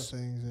those.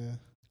 Things,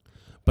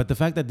 But the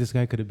fact that this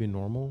guy could have been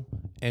normal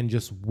and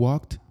just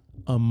walked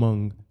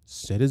among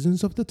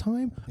citizens of the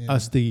time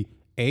as the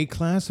A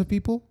class of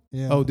people.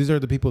 Yeah. Oh, these are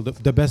the people,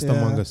 the best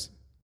among us.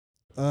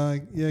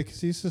 Because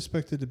he's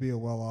suspected to be a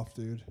well-off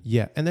dude.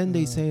 Yeah, and then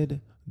they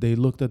said they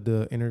looked at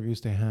the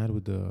interviews they had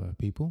with the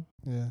people.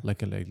 Yeah.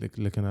 Like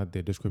looking at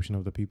the description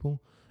of the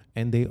people,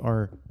 and they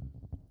are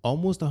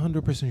almost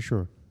 100%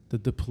 sure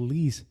that the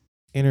police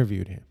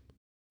interviewed him.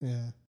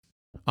 Yeah.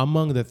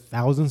 Among the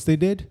thousands they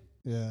did,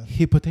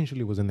 he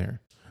potentially was in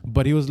there.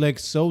 But he was like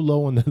so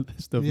low on the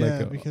list of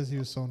because he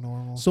was so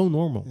normal. So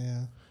normal.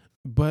 Yeah.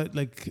 But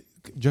like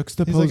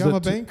juxtapose he's like, I'm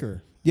a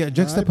banker. Yeah,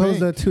 juxtapose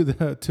that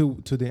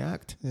to the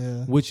act.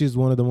 Yeah. Which is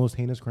one of the most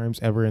heinous crimes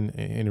ever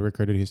in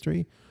recorded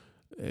history.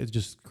 It's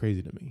just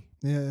crazy to me.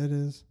 Yeah, it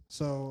is.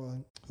 So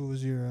who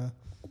was your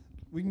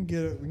we can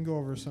go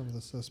over some of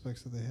the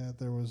suspects that they had.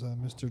 There was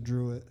Mr.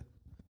 Druitt.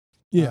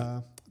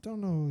 Yeah. Don't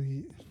know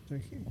I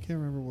can't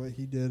remember what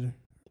he did.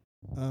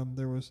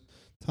 There was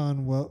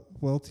Ton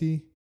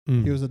Welty.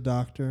 He was a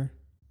doctor.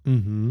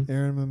 Mm-hmm.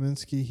 Aaron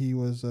Maminsky, he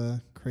was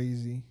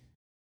crazy.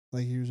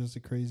 Like he was just a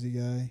crazy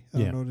guy. I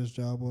don't know what his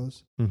job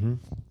was. Mm-hmm.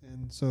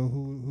 And so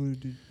who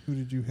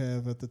did you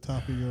have at the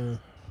top of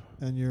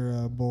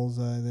your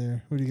bullseye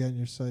there? Who do you got in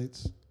your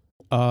sights?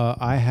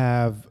 I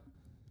have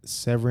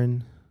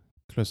Severin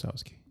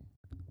Klosowski.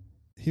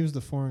 He was the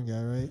foreign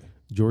guy, right?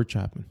 George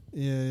Chapman.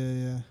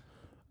 Yeah.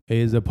 He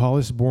is a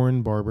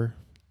Polish-born barber,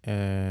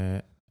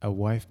 a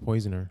wife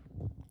poisoner.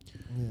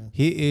 Yeah.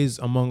 He is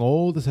among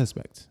all the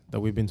suspects that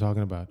we've been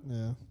talking about.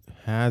 Yeah.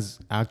 Has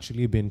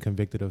actually been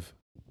convicted of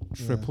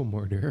triple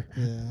murder.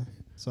 Yeah.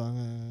 So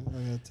I'm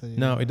gonna tell you.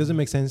 Now it doesn't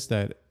make sense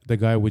that the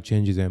guy would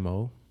change his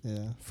MO.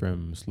 Yeah.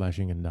 From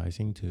slashing and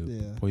dicing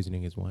to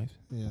poisoning his wife.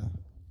 Yeah.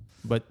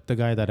 But the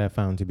guy that I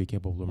found to be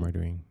capable of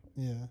murdering.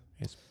 Yeah.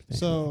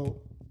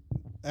 So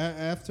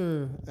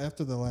after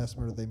the last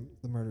murder,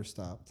 the murder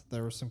stopped.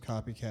 There were some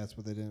copycats,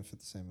 but they didn't fit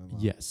the same MO.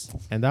 Yes,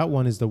 and that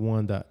one is the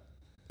one that.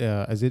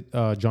 Is it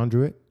John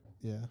Druitt?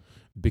 Yeah.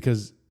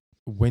 Because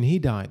when he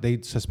died, they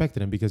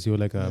suspected him because he was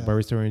like a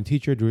barrister and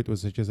teacher. Druitt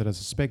was suggested as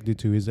a suspect due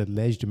to his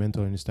alleged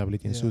mental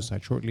instability and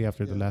suicide shortly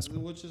after the last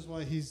one. Which is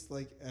why he's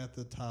like at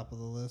the top of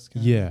the list.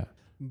 Yeah.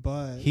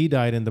 But he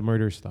died in the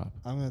murder stop.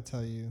 I'm going to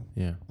tell you.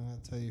 Yeah. I'm going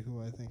to tell you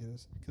who I think it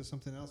is because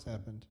something else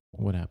happened.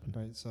 What happened?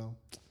 Right. So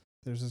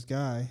there's this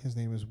guy. His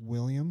name is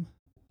William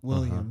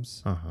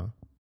Williams. Uh-huh.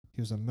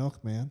 He was a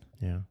milkman.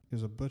 Yeah. He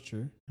was a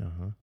butcher.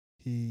 Uh-huh.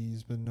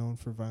 He's been known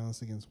for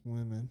violence against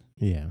women.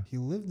 Yeah. He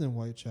lived in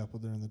Whitechapel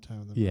during the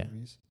time of the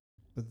movies.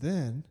 But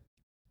then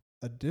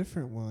a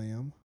different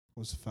William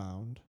was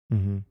found.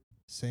 Mm-hmm.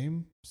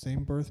 Same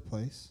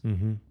birthplace.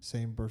 Mm-hmm.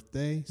 Same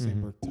birthday.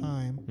 Same birth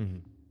time. Mm-hmm.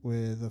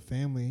 With a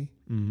family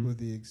with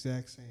the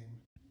exact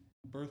same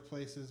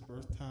birthplaces,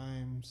 birth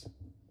times,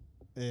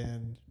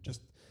 and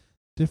just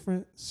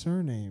different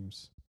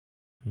surnames.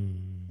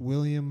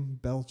 William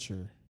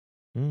Belcher.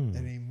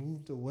 And he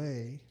moved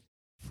away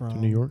from to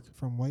New York,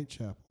 from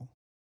Whitechapel.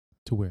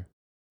 To where?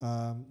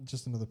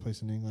 Just another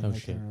place in England. Oh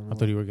shit! I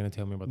thought you were gonna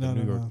tell me about the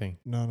New York thing.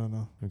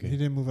 No. Okay. He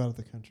didn't move out of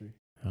the country,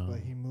 but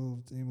he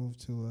moved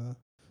to a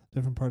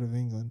different part of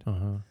England.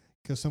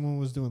 Because someone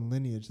was doing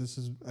lineage.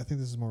 I think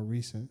this is more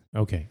recent.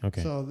 Okay.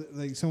 So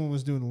like someone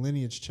was doing a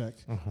lineage check,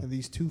 and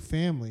these two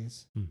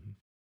families,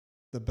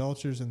 the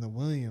Belchers and the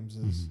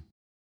Williamses,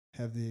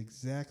 have the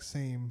exact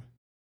same.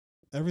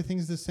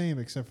 Everything's the same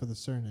except for the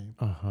surname.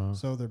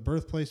 So their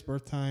birthplace,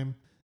 birth time,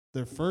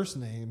 their first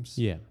names.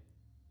 Yeah.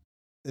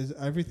 Is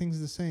everything's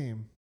the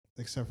same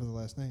except for the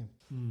last name.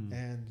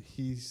 And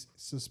he's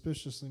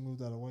suspiciously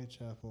moved out of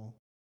Whitechapel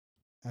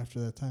after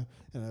that time.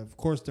 And of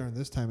course, during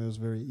this time, it was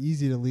very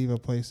easy to leave a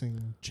place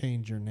and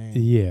change your name.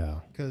 Yeah.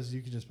 Because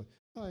you could just,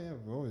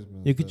 we've always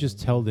moved. You could just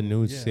tell the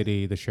news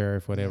city, the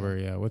sheriff, whatever.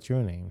 Yeah. What's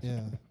your name?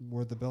 Yeah.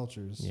 We're the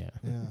Belchers. Yeah.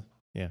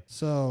 Yeah.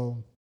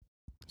 So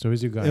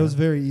is your guy? It was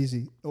very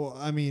easy. Well,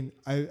 I mean,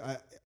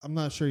 I'm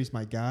not sure he's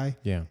my guy.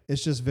 Yeah.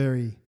 It's just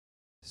very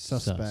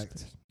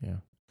suspect. Yeah.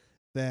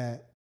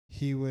 That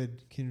he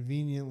would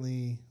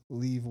conveniently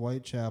leave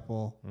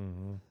Whitechapel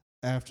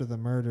after the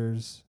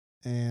murders,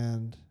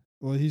 and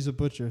he's a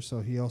butcher, so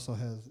he also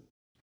has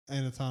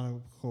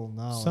anatomical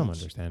knowledge. Some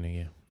understanding,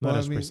 yeah. Not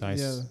as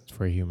precise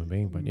for a human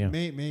being, but yeah.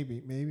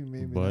 Maybe.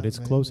 But it's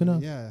close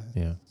enough. Yeah.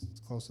 Yeah. It's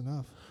close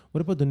enough.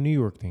 What about the New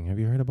York thing? Have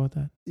you heard about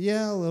that?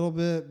 Yeah, a little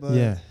bit, but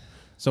yeah.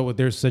 So what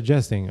they're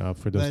suggesting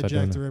for those that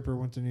Jack the Ripper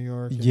went to New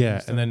York.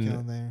 And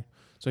then there.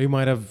 So he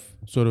might have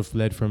sort of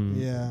fled from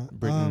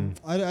Britain.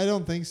 I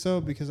don't think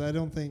so, because I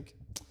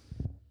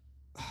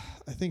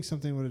think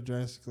something would have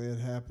drastically had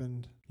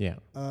happened. Yeah.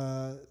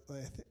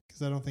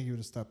 Because I don't think he would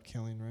have stopped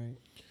killing, right?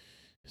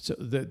 So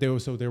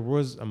there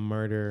was a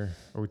murder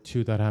or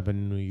two that happened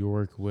in New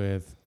York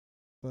with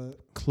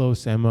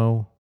close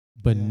MO,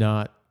 but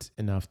not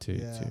enough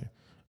to.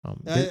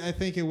 I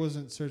think it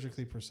wasn't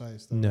surgically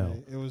precise, though. No.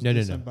 Right? It was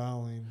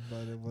disemboweling,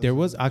 but it was. There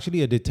was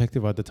actually a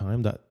detective at the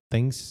time that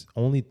thinks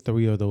only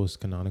 3 of those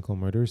canonical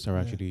murders are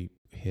actually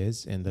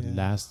his, and the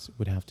last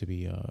would have to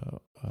be a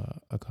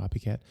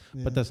copycat.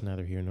 Yeah. But that's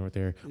neither here nor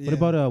there. What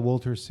about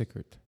Walter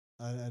Sickert?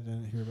 I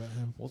didn't hear about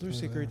him. Walter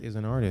Sickert is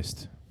an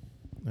artist.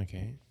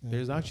 Okay. Yeah.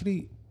 There's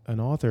actually an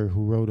author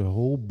who wrote a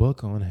whole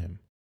book on him.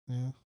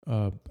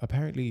 Yeah.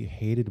 Apparently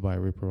hated by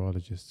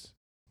ripperologists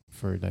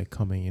for like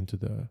coming into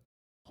the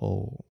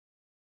whole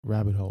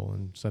rabbit hole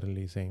and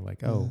suddenly saying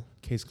like,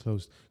 case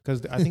closed.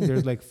 Because I think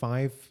there's like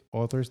 5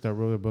 authors that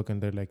wrote a book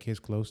and they're like, case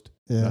closed.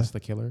 Yeah. That's the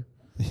killer.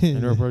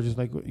 And they're just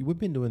like, we've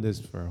been doing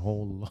this for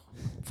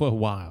a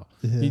while.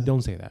 You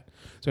don't say that.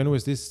 So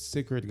anyways, this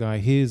Sickert guy,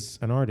 he's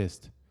an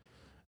artist.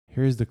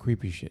 Here's the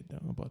creepy shit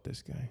though about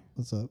this guy.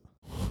 What's up?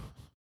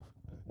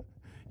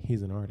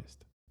 He's an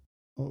artist.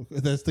 Oh,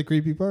 that's the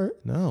creepy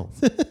part? No.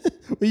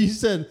 Well, you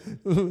said,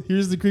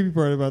 here's the creepy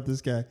part about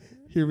this guy.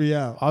 Hear me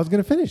out. I was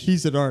going to finish.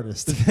 He's an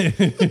artist.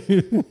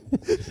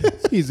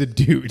 He's a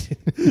dude.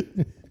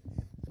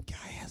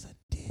 Guy has a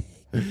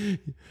dick.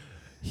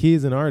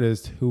 He's an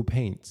artist who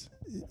paints.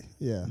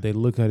 Yeah. They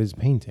look at his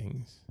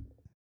paintings.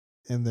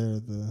 And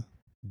they're the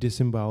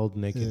disemboweled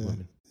naked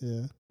women.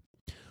 Yeah.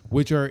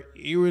 Which are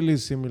eerily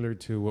similar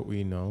to what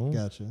we know.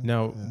 Gotcha.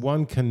 Now,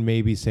 one can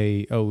maybe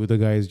say, the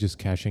guy is just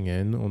cashing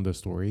in on the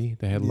story,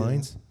 the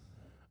headlines. Yeah.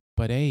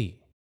 But hey,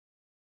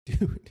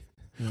 dude,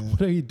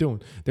 what are you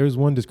doing? There's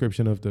one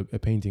description of a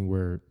painting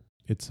where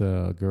it's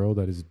a girl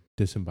that is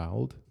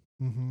disemboweled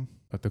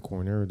at the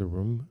corner of the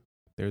room.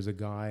 There's a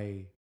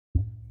guy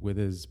with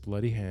his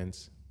bloody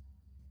hands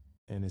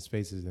and his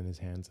face is in his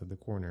hands at the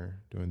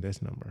corner doing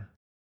this number.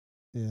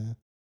 Yeah.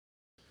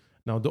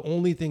 Now, the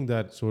only thing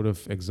that sort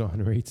of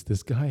exonerates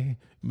this guy,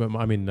 but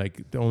I mean,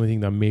 like, the only thing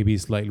that maybe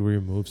slightly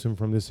removes him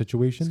from this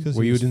situation,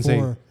 where you didn't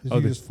say, he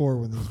was 4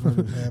 when these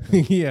murders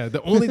happened. Yeah,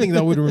 the only thing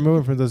that would remove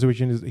him from the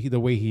situation is the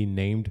way he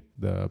named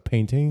the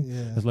painting.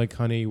 Yeah. It's like,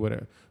 honey,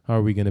 how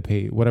are we going to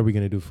pay? What are we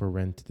going to do for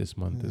rent this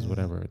month? Is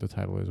whatever the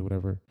title is,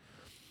 whatever.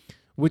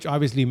 Which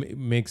obviously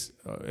makes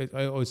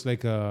it's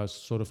like a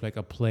sort of like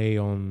a play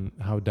on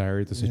how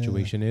dire the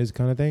situation is,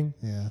 kind of thing.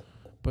 Yeah.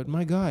 But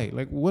my guy,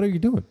 like, what are you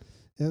doing?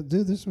 Yeah,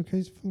 dude, there's some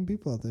crazy fucking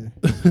people out there.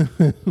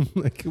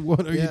 Like,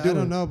 what are you doing? I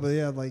don't know, but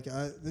yeah, like,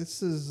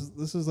 this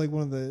is like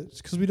one of the,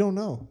 because we don't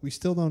know. We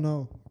still don't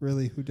know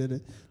really who did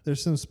it.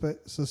 There's some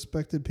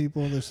suspected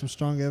people. There's some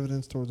strong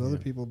evidence towards other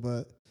people,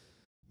 but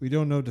we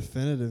don't know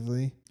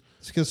definitively.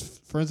 It's because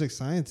forensic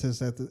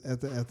scientists at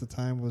the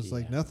time was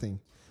like nothing.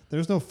 There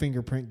was no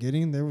fingerprint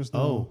getting. There was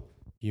no.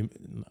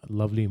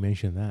 Lovely you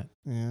mentioned that.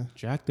 Yeah.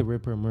 Jack the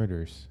Ripper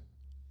murders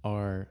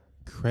are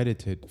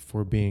credited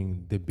for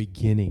being the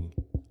beginning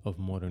of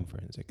modern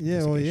forensic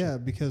investigation. Well, yeah,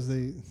 because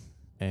they...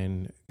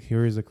 And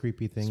here is a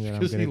creepy thing that I'm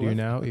going to do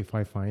now. If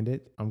I find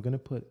it, I'm going to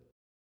put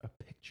a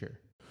picture.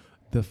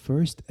 The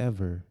first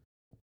ever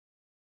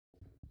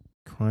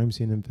crime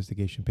scene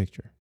investigation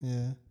picture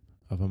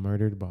of a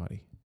murdered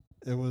body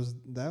It was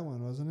that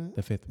one, wasn't it?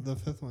 The fifth one. The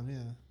fifth one,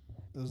 yeah.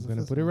 I'm going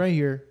to put it right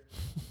here.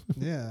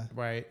 Yeah.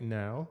 Right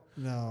now.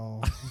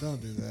 No,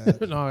 don't do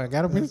that. No, I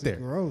got to put it there.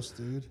 Gross,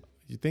 dude.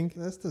 You think?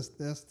 That's Chris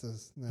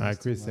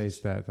says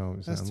that.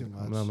 That's too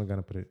much. I'm going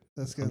to put it.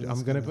 That's good.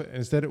 I'm going to put,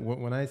 instead of,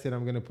 when I said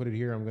I'm going to put it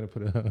here, I'm going to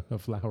put a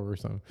flower or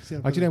something. See,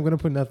 Actually, I'm going to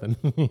put nothing.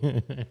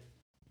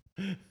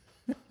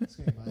 It's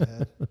in my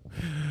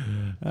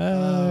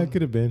head.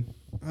 Could have been.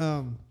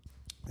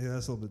 Yeah,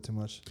 that's a little bit too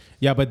much.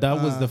 Yeah, but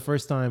that was the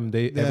first time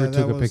they ever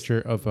took a picture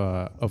of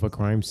a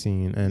crime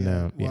scene,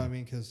 and Well, I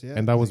mean, because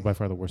and that was by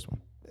far the worst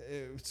one.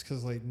 It's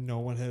because like no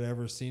one had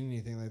ever seen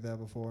anything like that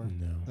before.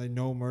 No, like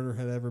no murder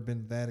had ever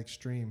been that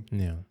extreme.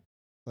 Yeah,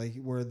 like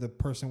where the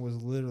person was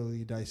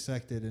literally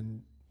dissected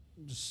and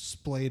just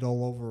splayed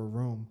all over a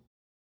room.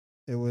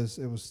 It's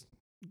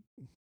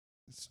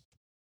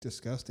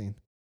disgusting.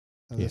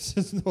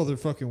 There's no other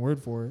fucking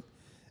word for it.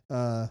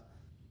 But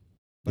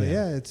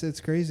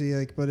it's crazy.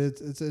 Like, but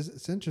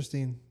it's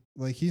interesting.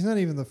 Like, he's not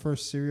even the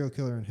first serial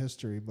killer in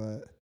history,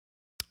 but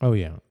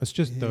it's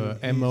just the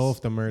MO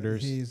of the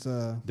murders.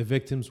 The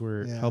victims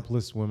were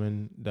helpless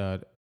women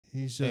that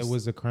it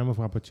was a crime of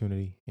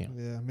opportunity.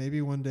 Yeah,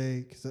 maybe one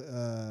day, because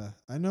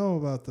I know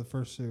about the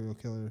first serial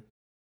killer,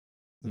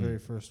 the very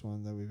first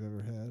one that we've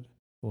ever had.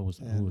 What was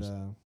that?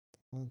 And,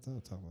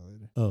 we'll talk about it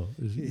later. Oh,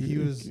 he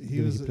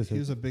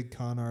was a big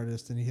con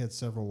artist, and he had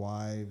several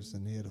wives,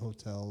 and he had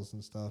hotels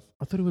and stuff.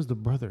 I thought it was the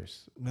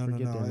brothers. No.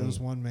 It was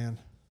one man.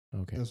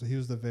 Okay. He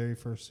was the very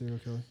first serial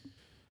killer.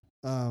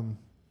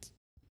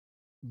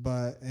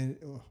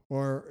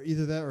 Or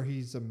either that, or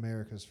he's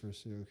America's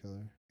first serial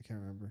killer. I can't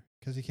remember,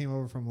 because he came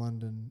over from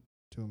London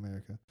to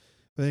America.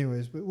 But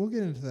anyways, we'll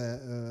get into that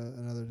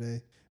another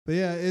day. But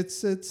yeah, it's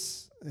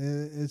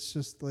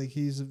just like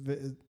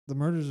the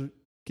murders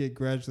get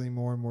gradually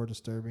more and more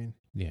disturbing.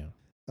 Yeah.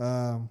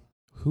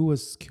 Who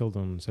was killed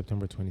on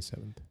September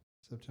 27th?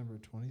 September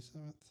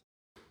 27th?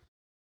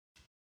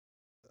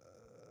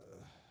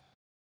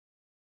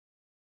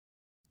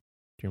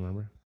 Do you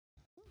remember?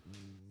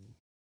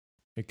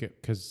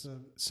 Because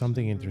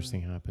something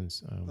interesting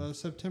happens.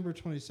 September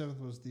 27th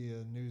was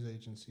the news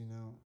agency.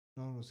 No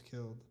one was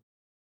killed.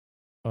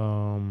 The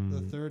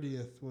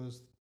 30th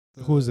was...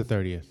 Who was the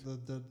 30th?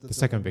 The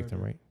second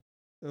victim, right?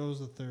 It was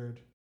the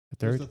third. The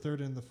third? It was the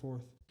third and the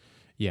fourth.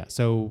 Yeah,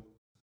 so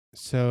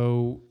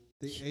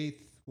the 8th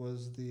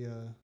was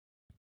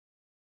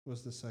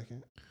the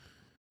second.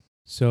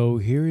 So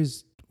here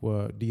is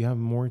what. Do you have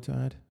more to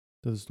add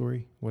to the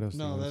story? What else?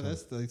 No,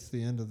 that's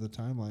the end of the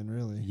timeline,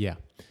 really. Yeah.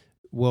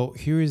 Well,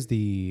 here is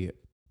the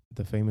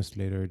famous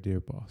letter, "Dear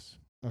Boss."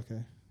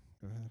 Okay,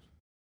 go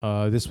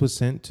ahead. This was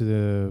sent to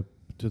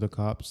the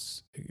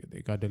cops.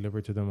 It got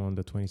delivered to them on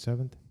the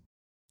 27th.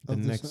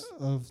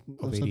 Of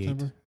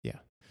September. Yeah.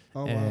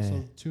 Oh wow!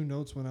 So 2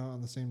 notes went out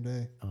on the same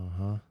day.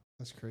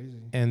 That's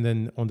crazy. And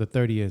then on the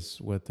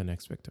 30th with the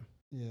next victim.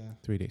 Yeah.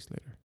 3 days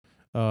later,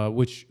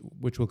 which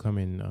will come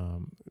in,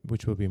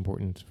 which will be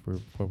important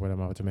for what I'm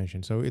about to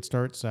mention. So it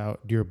starts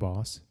out, "Dear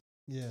Boss."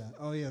 Yeah.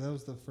 Oh yeah, that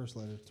was the first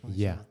letter. 27th.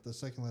 Yeah. The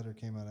second letter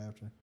came out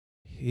after.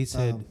 He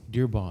said,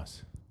 "Dear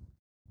Boss,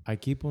 I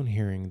keep on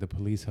hearing the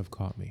police have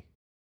caught me,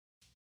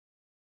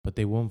 but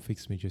they won't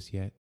fix me just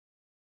yet.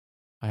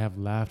 I have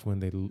laughed when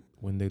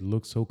they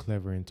look so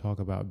clever and talk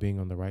about being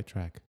on the right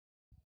track.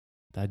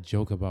 That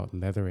joke about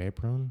leather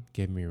apron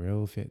gave me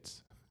real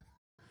fits.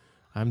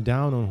 I'm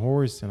down on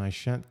horse and I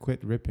shan't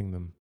quit ripping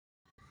them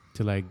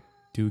till I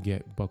do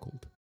get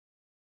buckled.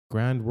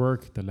 Grand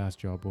work the last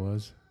job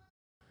was.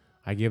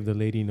 I gave the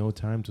lady no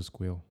time to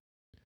squeal.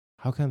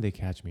 How can they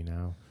catch me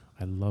now?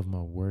 I love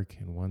my work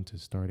and want to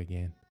start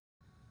again.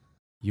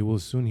 You will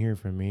soon hear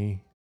from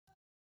me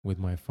with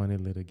my funny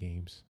little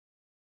games.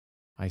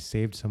 I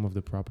saved some of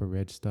the proper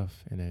red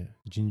stuff in a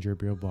ginger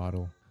beer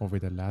bottle over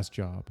the last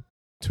job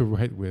to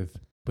write with,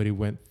 but it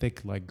went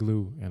thick like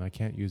glue and I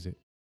can't use it."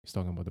 He's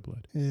talking about the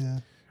blood.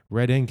 Yeah.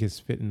 "Red ink is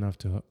fit enough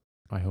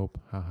I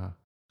hope, haha.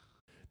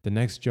 The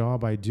next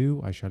job I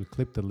do, I shall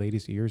clip the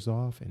lady's ears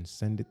off and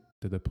send it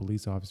to the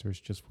police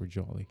officers just for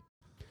jolly.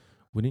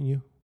 Wouldn't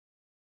you?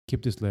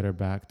 Keep this letter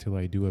back till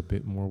I do a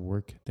bit more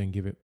work, then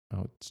give it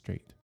out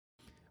straight.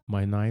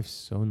 My knife's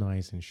so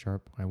nice and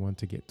sharp, I want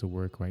to get to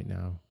work right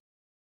now.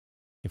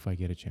 If I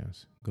get a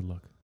chance. Good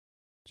luck.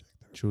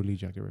 Truly,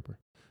 Jack the Ripper."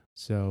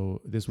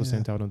 So this was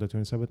sent out on the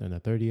 27th, and the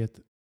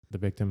 30th, the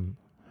victim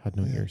had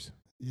no ears.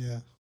 Yeah.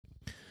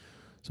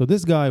 So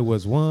this guy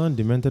was one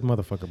demented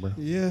motherfucker, bro.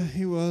 Yeah,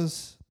 he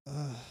was.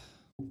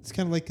 It's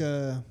kind of like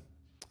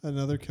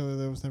another killer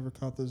that was never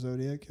caught, the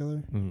Zodiac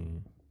Killer.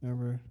 Mm.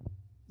 Remember?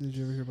 Did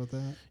you ever hear about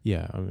that?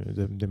 Yeah, I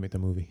mean, they made the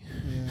movie.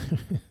 Yeah.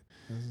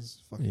 This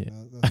is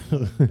fucking that's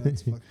a fucking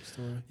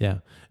story. Yeah.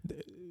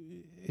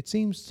 It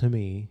seems to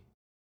me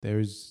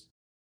there's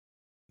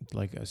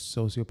like a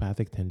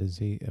sociopathic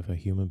tendency of a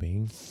human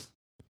being.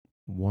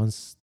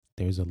 Once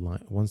there's a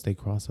line, once they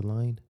cross a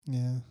line,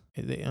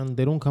 and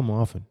they don't come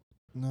often.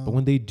 No. But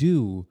when they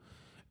do,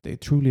 they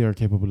truly are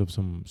capable of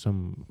some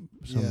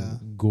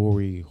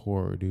gory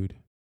horror, dude.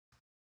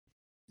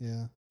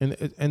 Yeah.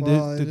 And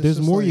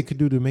there's more you could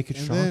do to make it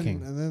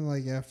shocking. And then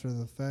like after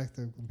the fact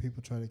that when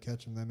people try to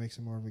catch him, that makes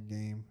it more of a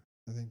game.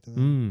 I think to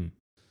them.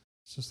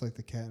 It's just like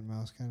the cat and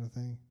mouse kind of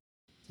thing.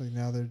 It's like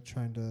now they're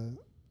trying to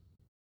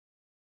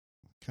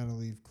kind of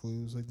leave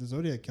clues. Like the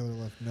Zodiac Killer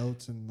left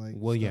notes and like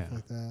stuff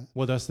like that.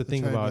 Well, that's the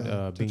thing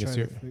about being a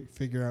serial.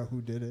 Figure out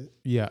who did it.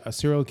 Yeah, a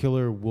serial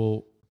killer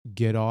will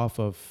get off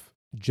of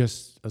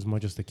just as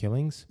much as the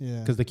killings. Yeah,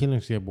 because the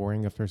killings get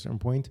boring after a certain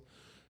point.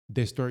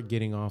 They start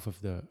getting off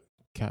of the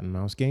cat and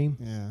mouse game.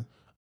 Yeah,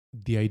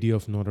 the idea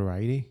of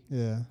notoriety.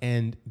 Yeah,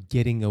 and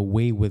getting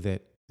away with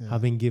it,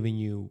 having given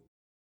you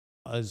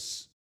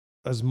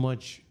as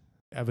much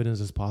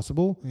evidence as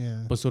possible,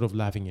 but sort of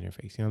laughing in your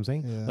face. You know what I'm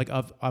saying? Yeah. Like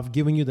I've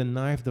given you the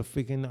knife, the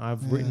freaking,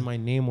 I've written my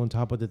name on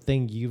top of the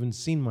thing. You even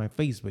seen my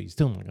face, but you're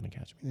still not gonna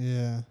catch me.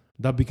 Yeah.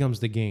 That becomes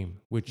the game,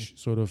 which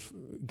sort of,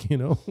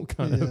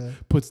 kind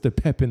of puts the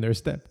pep in their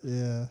step.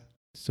 Yeah.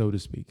 So to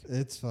speak.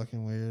 It's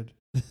fucking weird.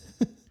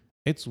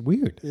 It's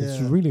weird. Yeah. It's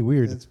really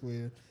weird. It's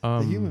weird.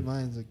 The human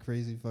mind's a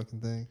crazy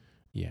fucking thing.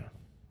 Yeah,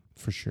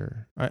 for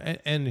sure.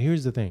 And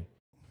here's the thing,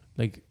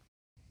 like.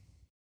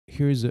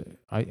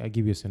 I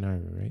give you a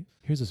scenario, right?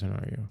 Here's a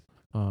scenario.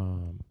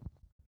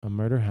 A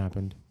murder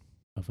happened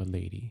of a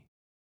lady.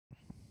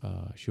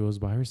 She was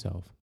by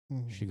herself.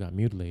 Mm-hmm. She got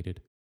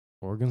mutilated.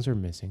 Organs are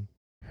missing.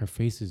 Her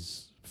face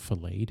is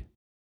filleted.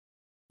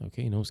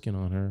 Okay, no skin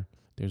on her.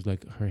 There's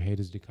like her head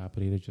is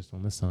decapitated just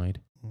on the side.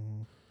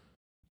 Mm-hmm.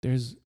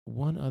 There's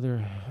one other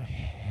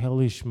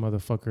hellish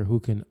motherfucker who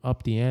can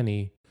up the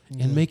ante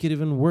and make it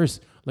even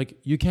worse. Like,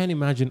 you can't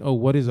imagine,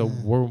 what is a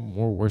more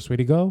worse way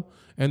to go?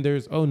 And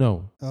there's,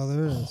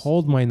 there is.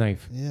 Hold my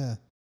knife. Yeah.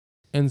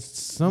 And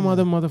some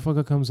other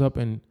motherfucker comes up,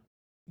 and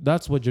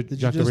that's what Jack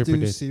the Ripper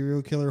did.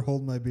 Serial killer,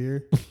 hold my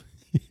beer?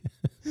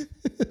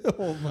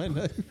 Hold my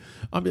knife.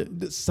 I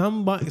mean,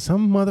 some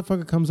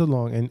motherfucker comes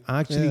along and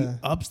actually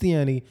ups the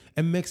ante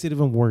and makes it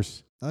even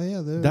worse. Oh,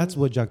 yeah. That's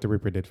what Jack the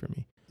Ripper did for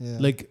me. Yeah.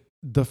 Like,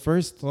 the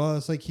first... Well,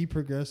 it's like he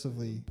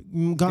progressively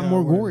got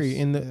more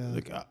gory.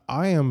 Like,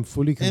 I am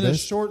fully convinced. In a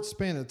short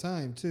span of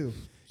time, too.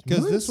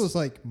 Because this was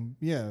like,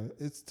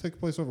 it took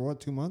place over,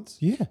 2 months?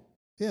 Yeah.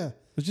 Yeah.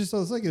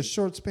 So it's like a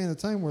short span of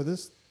time where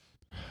this...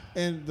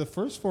 And the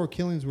first 4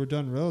 killings were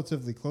done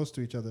relatively close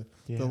to each other.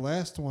 Yeah. The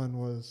last one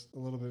was a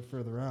little bit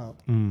further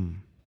out.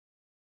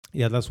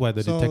 Yeah, that's why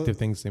the detective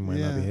thinks it might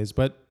not be his.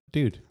 But,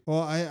 dude...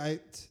 Well,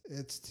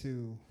 it's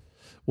too...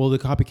 Well, the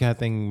copycat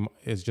thing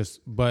is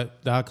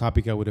but that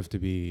copycat would have to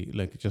be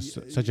like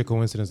just such a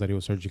coincidence that he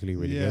was surgically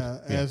really good. Yeah,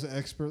 as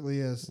expertly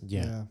as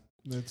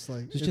it's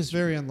like it's just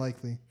very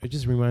unlikely. It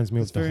just reminds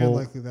me of the whole. It's very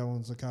unlikely that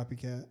one's a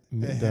copycat.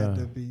 It had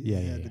to be.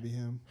 It had to be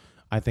him.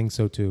 I think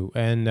so too.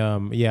 And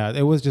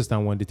it was just that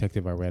one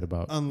detective I read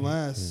about.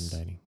 Unless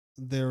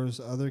there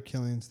was other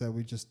killings that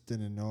we just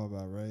didn't know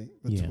about, right?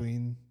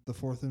 Between the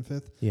 4th and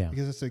 5th. Yeah.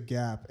 Because it's a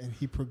gap, and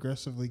he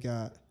progressively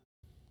got.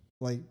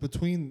 Like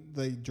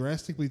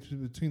drastically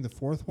between the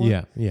 4th one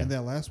and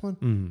that last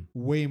one,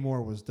 way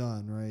more was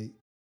done, right?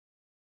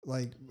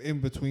 Like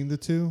in between the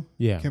two,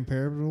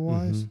 comparative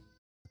wise,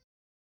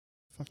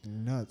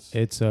 fucking nuts.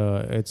 It's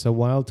a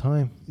wild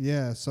time.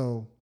 Yeah.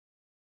 So,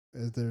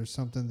 is there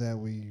something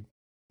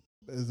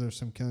is there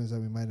some killings that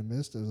we might have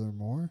missed? Is there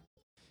more?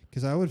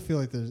 Because I would feel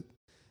like there's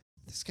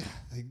this guy,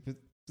 like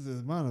the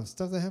amount of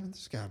stuff that happened.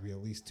 There's got to be at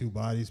least 2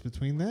 bodies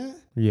between that.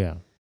 Yeah.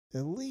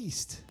 At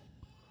least.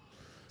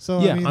 So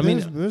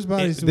there's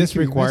bodies. This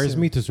requires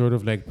me to sort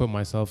of like put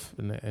myself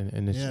in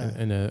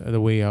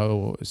the way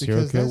how a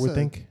serial killer would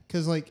think.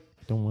 Because like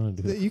I don't want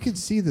to do that. You could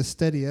see the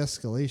steady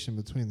escalation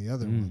between the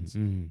other ones,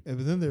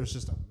 but then there's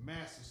just a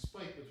massive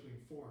spike between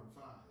 4 and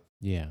 5.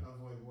 Yeah.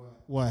 Of like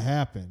what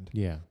happened?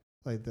 Yeah.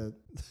 Like that.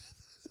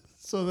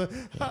 So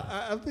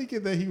I'm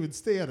thinking that he would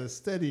stay on a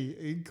steady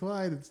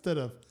incline instead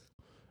of.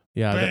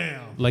 Yeah.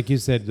 Bam. Like you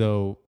said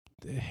though,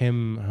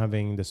 him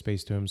having the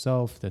space to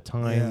himself, the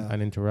time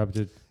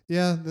uninterrupted.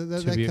 Yeah,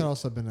 that could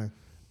also have been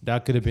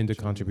that could have been the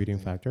contributing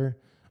factor.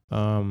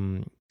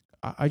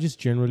 I just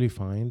generally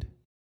find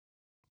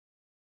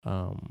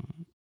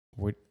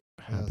we're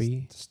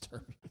happy.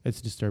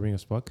 It's disturbing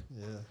as fuck.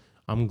 Yeah.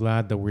 I'm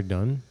glad that we're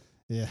done.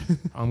 Yeah.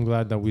 I'm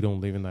glad that we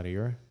don't live in that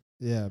era.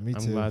 Yeah, me too.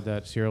 I'm glad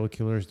that serial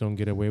killers don't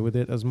get away with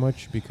it as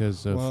much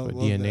because of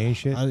DNA and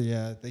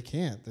shit. They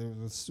can't.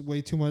 There's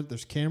way too much.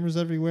 There's cameras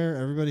everywhere.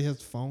 Everybody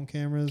has phone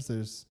cameras.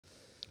 There's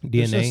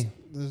DNA.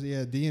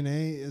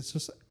 DNA.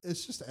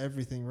 It's just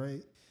everything,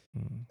 right?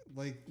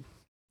 Like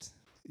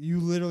you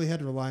literally had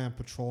to rely on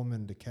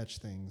patrolmen to catch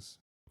things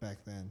back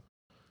then.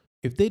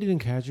 If they didn't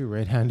catch you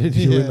red-handed,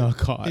 you were not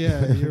caught.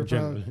 Yeah, you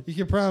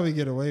could probably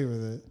get away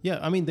with it. Yeah,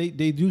 I mean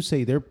they do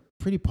say they're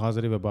pretty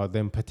positive about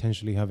them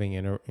potentially having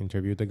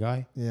interviewed the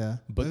guy. Yeah,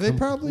 but they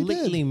probably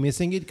completely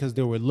missing it because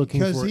they were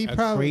looking for a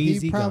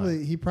crazy guy.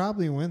 He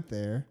probably went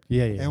there.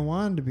 Yeah, and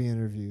wanted to be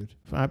interviewed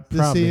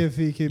to see if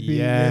he could be.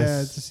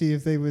 Yeah, to see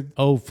if they would.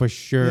 Oh, for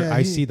sure,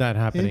 I see that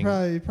happening.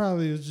 He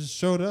probably just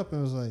showed up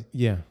and was like,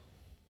 yeah,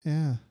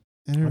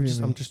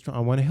 interview me. I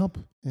want to help.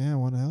 Yeah, I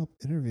want to help.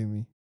 Interview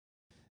me.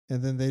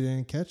 And then they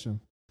didn't catch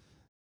him.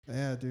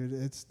 Yeah, dude,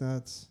 it's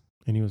nuts.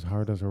 And he was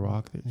hard as a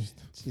rock.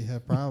 Yeah,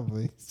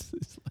 probably. It's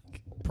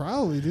like,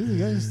 probably, dude. The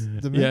guy's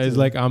demented. Yeah, it's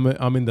like I'm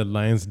in the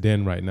lion's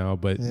den right now,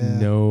 but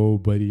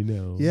nobody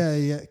knows.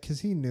 Yeah,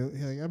 because he knew.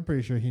 Like, I'm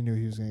pretty sure he knew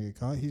he was gonna get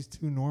caught. He's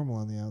too normal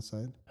on the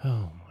outside.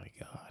 Oh my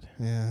god.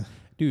 Yeah,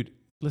 dude,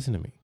 listen to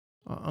me.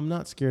 I'm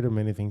not scared of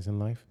many things in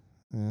life.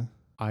 Yeah,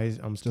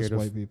 I'm scared just of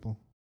white people.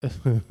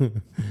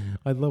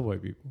 I love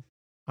white people.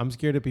 I'm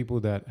scared of people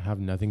that have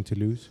nothing to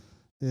lose.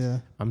 Yeah.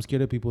 I'm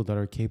scared of people that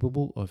are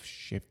capable of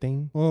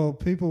shifting. Well,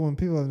 when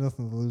people have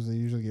nothing to lose, they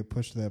usually get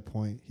pushed to that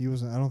point. He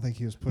wasn't. I don't think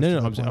he was pushed. No,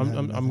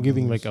 I'm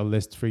giving like a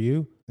list for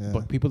you. Yeah.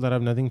 But people that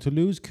have nothing to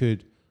lose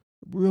could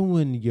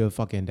ruin your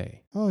fucking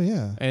day. Oh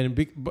yeah. And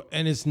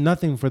it's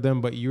nothing for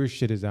them, but your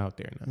shit is out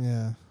there now.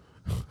 Yeah.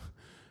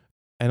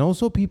 And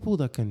also people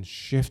that can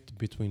shift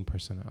between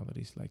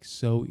personalities like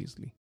so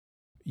easily.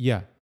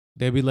 Yeah,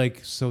 they'd be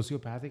like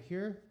sociopathic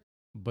here.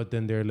 But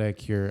then they're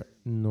like, you're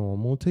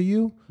normal to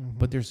you,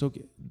 but they're so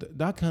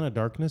that kind of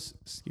darkness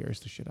scares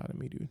the shit out of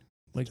me, dude.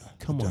 Like,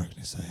 come on,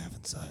 darkness I have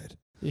inside.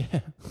 Yeah,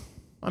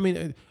 I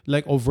mean,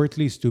 like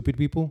overtly stupid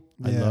people,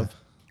 I love.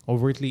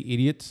 Overtly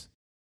idiots,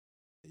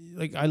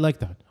 like I like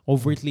that.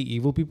 Overtly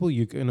evil people,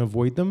 you can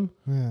avoid them.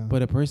 Yeah.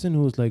 But a person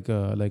who's like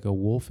a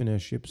wolf in a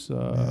ship's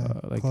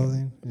like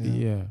clothing,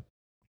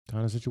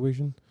 kind of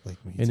situation,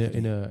 like me,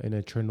 in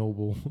a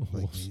Chernobyl,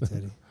 like me,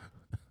 Teddy.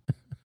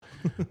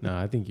 No,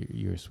 I think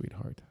you're a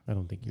sweetheart. I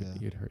don't think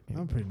you'd hurt me.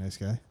 I'm a pretty nice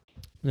guy.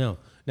 No,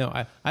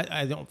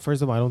 I don't.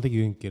 First of all, I don't think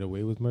you can get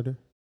away with murder.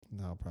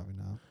 No, probably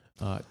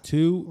not.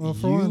 Two,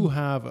 you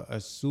have a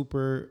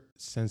super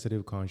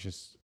sensitive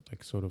conscious,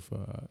 like sort of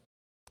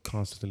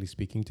constantly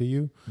speaking to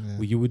you. Yeah.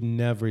 Well, you would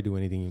never do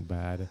anything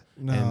bad.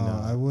 No,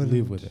 and, I wouldn't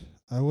live with it.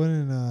 I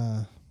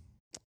wouldn't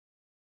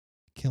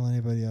kill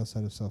anybody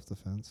outside of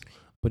self-defense.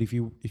 But if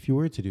you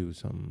were to do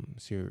some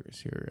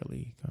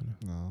serially kind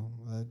of, no,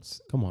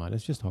 that's come on,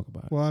 let's just talk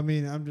about it. Well, I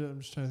mean, I'm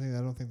just trying to think. I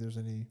don't think there's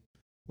any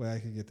way I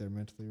could get there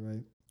mentally,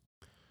 right,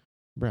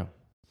 bro?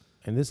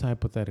 And this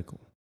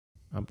hypothetical,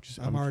 I'm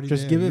already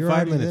just there. give it You're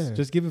 5 minutes. There.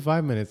 Just give it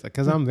 5 minutes,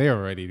 because I'm there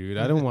already, dude.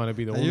 I don't want to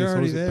be the only. You're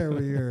already there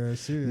where you're a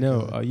serial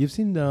No, you've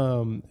seen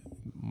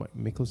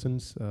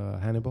Mickelson's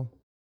Hannibal.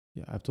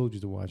 Yeah, I've told you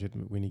to watch it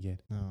when you get.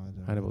 No, I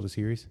don't. Hannibal the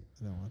series.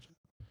 I don't watch it.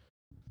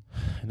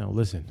 No,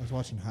 listen. I was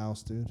watching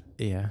House, dude.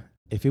 Yeah.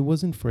 If it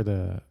wasn't for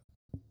the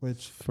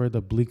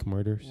Bleak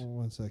murders. Well,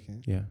 1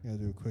 second. Yeah. Gotta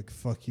do a quick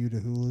fuck you to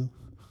Hulu.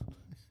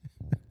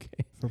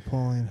 Okay. For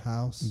pulling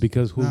House.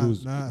 Because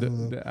Hulu's not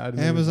Hulu.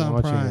 The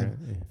Amazon Prime.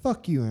 Yeah.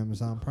 Fuck you,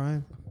 Amazon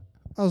Prime.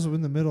 I was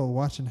in the middle of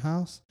watching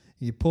House.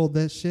 You pulled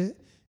that shit.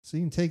 So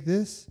you can take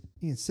this.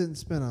 You can sit and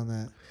spin on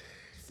that.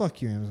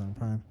 Fuck you, Amazon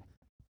Prime.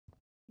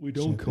 We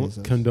don't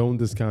condone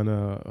this kind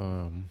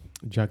of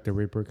Jack the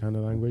Ripper kind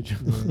of language.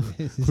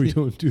 We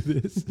don't do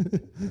this.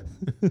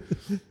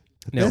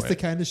 That's the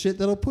kind of shit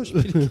that'll push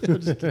me to kill.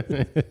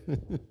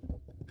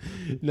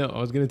 No, I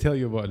was going to tell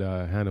you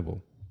about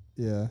Hannibal.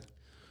 Yeah.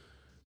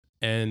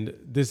 And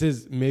this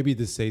is maybe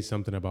to say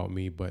something about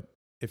me, but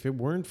if it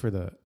weren't for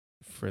the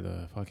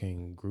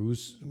fucking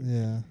Grues,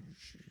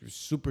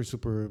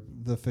 super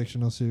the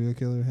fictional serial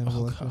killer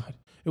Hannibal. Oh god,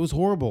 it was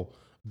horrible.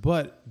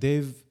 But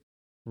they've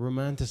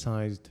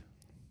romanticized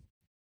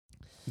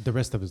the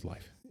rest of his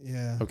life.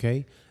 Yeah.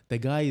 Okay? The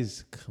guy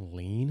is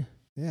clean.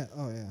 Yeah.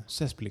 Oh, yeah.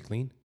 Cesspool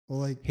clean. Well,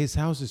 like his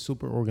house is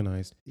super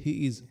organized.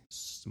 He is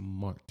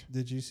smart.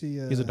 Did you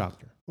see? He's a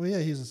doctor. Well, yeah,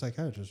 he's a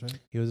psychiatrist, right?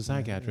 He was a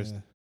psychiatrist.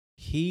 Yeah.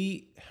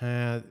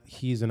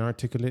 He's an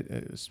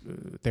articulate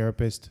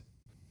therapist.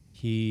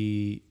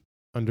 He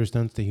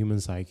understands the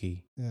human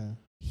psyche. Yeah.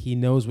 He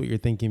knows what you're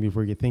thinking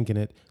before you're thinking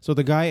it. So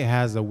the guy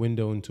has a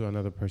window into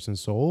another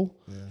person's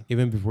soul,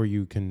 even before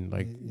you can,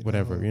 like,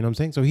 whatever. You know what I'm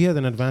saying? So he has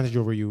an advantage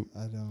over you.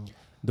 I don't.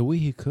 The way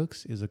he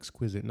cooks is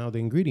exquisite. Now, the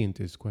ingredient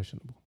is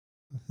questionable.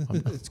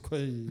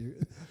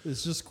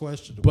 It's just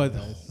questionable. But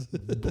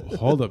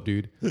hold up,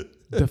 dude.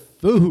 The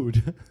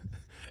food.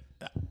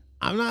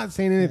 I'm not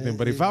saying anything,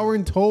 but if I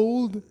weren't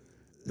told,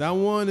 that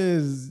one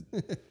is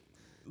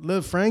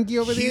little Frankie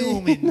over there.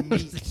 Human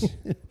meat.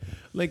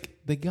 Like,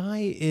 the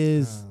guy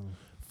is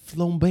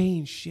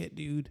flambeing shit,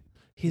 dude.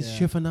 He's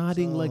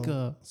chiffonading like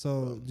a...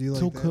 So, do you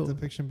like that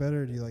depiction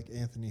better, or do you like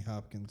Anthony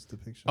Hopkins'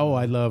 depiction? Oh,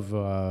 I love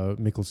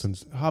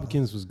Mickelson's.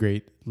 Hopkins was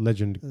great.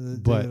 Legend.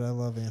 But dude, I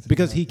love Anthony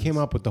because Hopkins. he came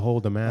up with the whole,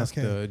 the mask,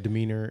 the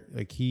demeanor.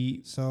 Like,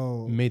 he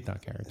made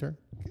that character.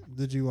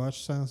 Did you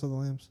watch Silence of the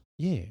Lambs?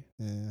 Yeah.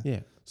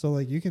 Yeah. So,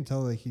 like, you can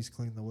tell, like, he's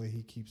clean the way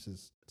he keeps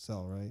his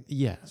cell, right?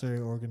 Yeah. It's very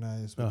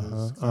organized with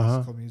his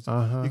classical music.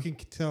 You can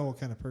tell what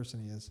kind of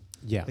person he is.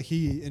 Yeah. Like,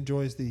 he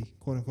enjoys the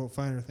quote-unquote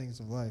finer things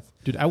of life.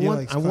 Dude, I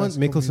want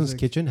Mickelson's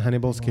kitchen,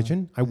 Hannibal's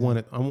kitchen. I want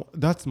it.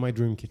 That's my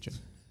dream kitchen.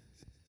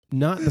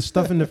 Not the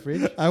stuff in the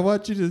fridge. I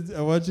want you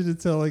to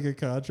tell, like, a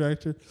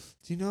contractor,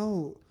 do you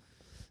know...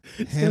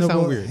 It's going to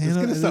sound weird. It's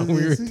going to sound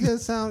weird. It's going to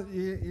sound...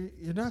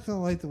 You're not going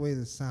to like the way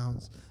this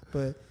sounds,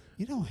 but...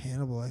 You know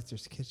Hannibal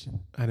Lecter's kitchen.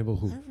 Hannibal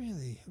who? I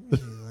really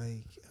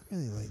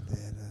like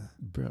that.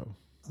 Bro,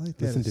 I like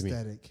that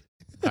aesthetic.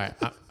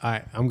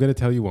 I'm gonna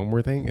tell you one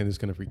more thing, and it's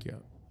gonna freak you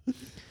out.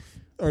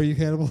 Are you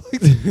Hannibal?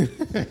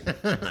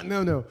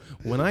 No.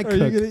 When I cook,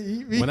 are you gonna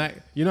eat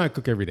me? I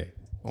cook every day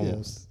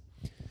almost.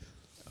 Yes.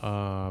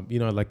 I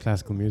like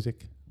classical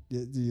music.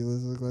 Yeah, do you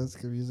listen to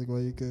classical music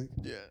while you cook?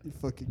 Yeah. You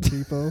fucking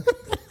cheapo.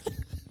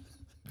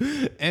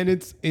 And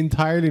it's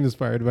entirely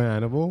inspired by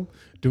Hannibal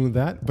doing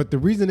that. But the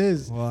reason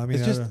is, well, I mean,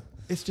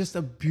 it's just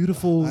a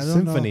beautiful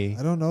symphony.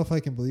 I don't know if I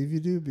can believe you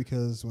do,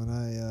 because when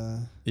I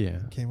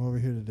came over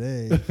here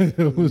today,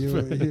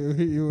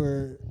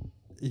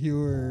 you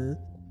were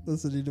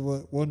listening to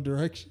what, One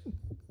Direction?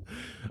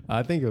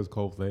 I think it was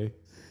Coldplay.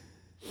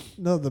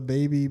 No, the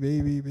baby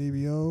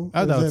oh.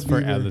 Oh, that was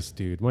for Alice,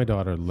 dude. My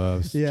daughter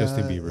loves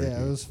Justin Bieber. Yeah,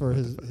 dude. It was for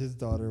his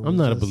daughter. I'm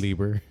not a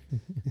believer.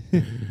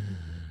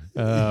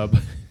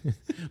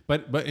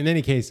 But in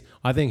any case,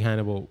 I think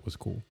Hannibal was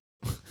cool.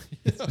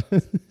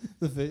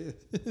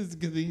 It's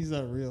good thing he's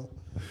not real.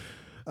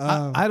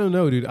 I don't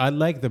know, dude. I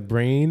like the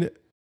brain.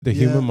 The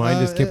human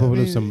mind is capable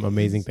of some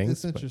amazing things.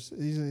 It's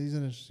interesting. He's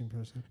an interesting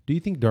person. Do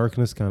you think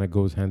darkness kind of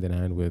goes hand in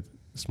hand with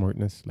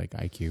smartness, like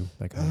IQ,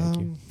 like high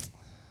IQ?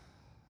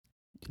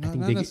 Not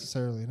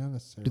necessarily.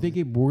 Do they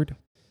get bored?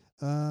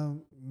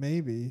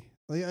 Maybe.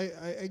 Like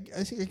I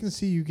can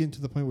see you getting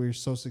to the point where you're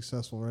so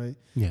successful, right?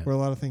 Yeah. Where a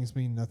lot of things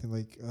mean nothing.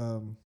 Like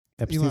Elon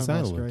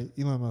Musk, right?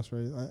 Elon Musk,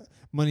 right?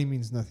 Money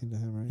means nothing to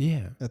him, right?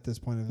 Yeah. At this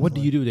point, what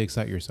do you do to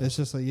excite yourself? It's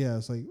just like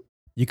it's like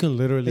you can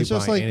literally. It's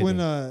just buy like anything.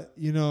 when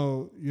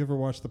you ever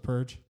watch The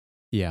Purge?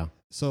 Yeah.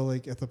 So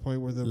like at the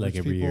point where the like rich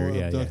every people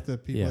year, abduct the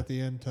people at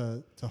the end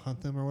to hunt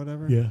them or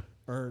whatever. Yeah.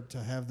 Or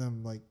to have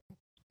them like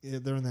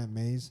they're in that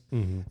maze.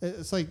 Mm-hmm.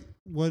 It's like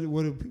what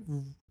do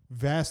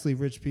vastly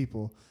rich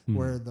people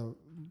where the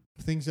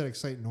things that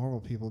excite normal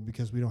people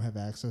because we don't have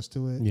access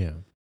to it. Yeah.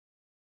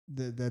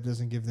 That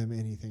doesn't give them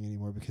anything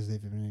anymore because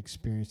they've been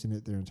experiencing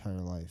it their entire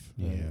life.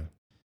 Right? Yeah.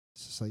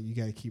 It's just like you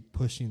got to keep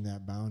pushing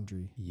that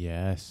boundary.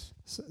 Yes.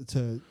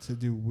 To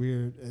do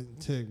weird,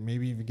 to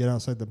maybe even get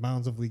outside the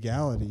bounds of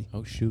legality.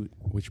 Oh shoot!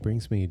 Which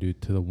brings me,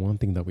 dude, to the one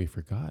thing that we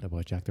forgot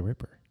about Jack the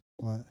Ripper.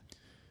 What?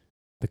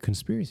 The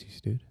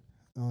conspiracies, dude.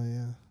 Oh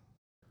yeah.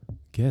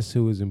 Guess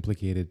who was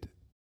implicated?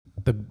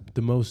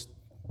 The most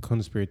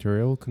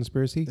conspiratorial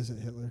conspiracy? Is it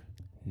Hitler?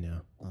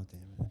 No. Oh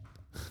damn it.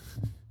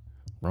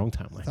 Wrong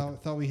timeline. I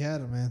thought we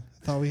had him, man.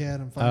 I thought we had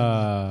him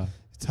finally.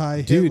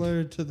 Tie dude,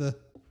 Hitler to the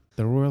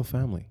royal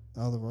family.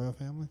 Oh, the royal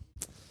family?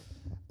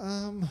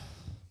 I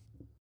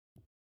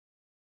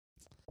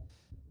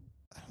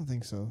don't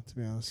think so, to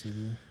be honest with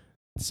you.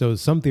 So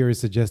some theories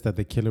suggest that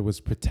the killer was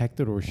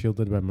protected or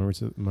shielded by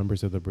members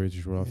of the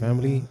British royal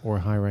family or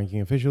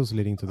high-ranking officials,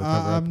 leading to the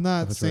cover-up. I'm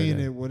not saying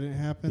it wouldn't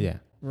happen. Yeah.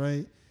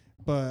 Right?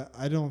 But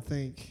I don't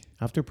think...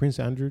 After Prince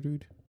Andrew,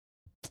 dude?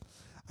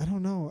 I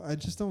don't know. I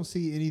just don't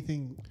see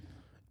anything...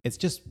 It's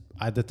just,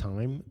 at the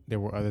time, there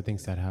were other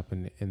things that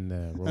happened in the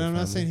royal family. And I'm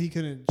not saying he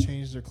couldn't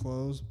change their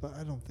clothes, but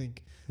I don't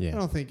think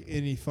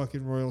any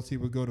fucking royalty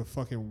would go to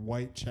fucking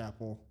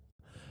Whitechapel.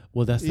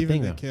 Well, that's the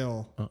thing, even to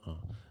kill.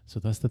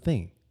 So that's the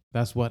thing.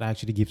 That's what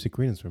actually gives it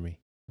credence for me.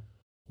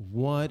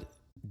 What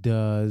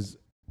does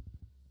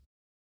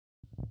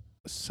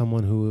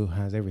someone who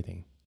has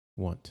everything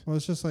want? Well,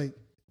 it's just like,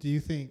 do you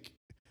think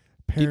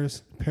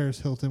Paris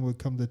Hilton would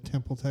come to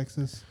Temple,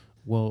 Texas?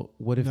 Well,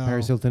 what if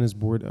Paris Hilton is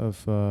bored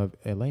of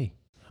L.A.?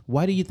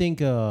 Why do you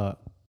think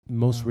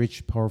most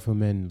rich, powerful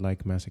men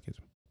like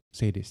masochism?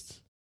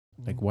 Sadists.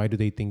 Like, why do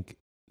they think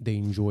they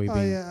enjoy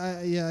being...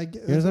 I get, you know what I'm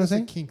saying? That's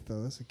a kink,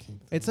 though. That's a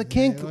kink. It's a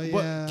kink.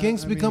 But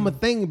kinks become a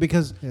thing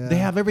because they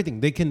have everything.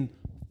 They can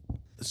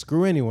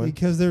screw anyone.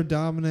 Because they're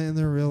dominant in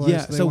their real life.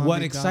 Yeah, so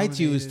what excites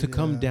you is to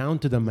come down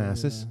to the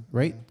masses,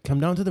 right?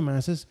 Come down to the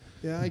masses,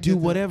 do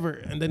whatever,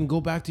 and then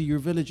go back to your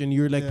village and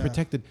you're like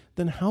protected.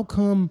 Then how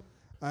come...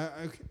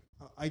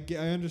 I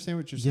understand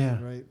what you're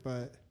saying, right?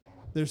 But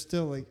there's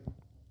still like...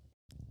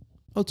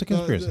 Oh, it's a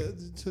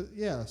conspiracy.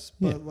 Yes,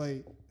 but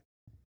like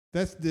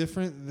that's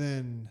different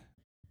than...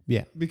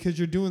 Yeah. Because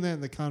you're doing that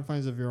in the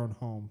confines of your own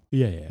home.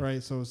 Yeah.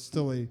 Right? So it's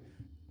still a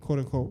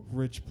quote-unquote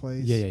rich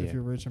place. If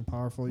you're rich and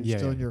powerful, you're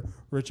still in your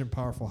rich and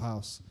powerful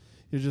house.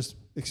 You're just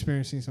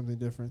experiencing something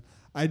different.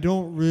 I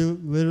don't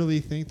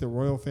literally think the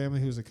royal family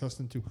who's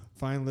accustomed to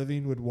fine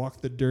living would walk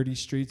the dirty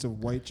streets of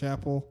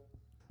Whitechapel.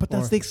 But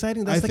that's the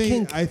exciting. That's the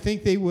kink. I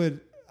think they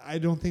would. I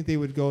don't think they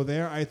would go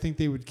there. I think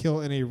they would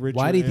kill in a richer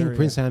Why do you think area.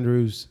 Prince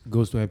Andrews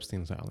goes to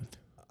Epstein's Island?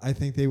 I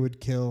think they would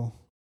kill.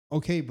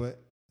 Okay,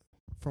 but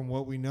from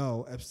what we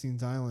know,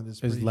 Epstein's Island is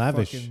pretty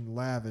lavish. Fucking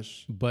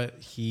lavish. But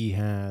he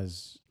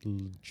has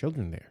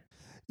children there.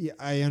 Yeah,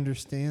 I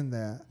understand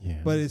that.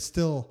 Yeah. But it's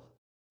still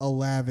a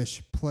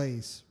lavish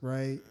place,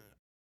 right?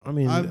 I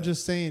mean, I'm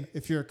just saying,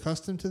 if you're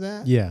accustomed to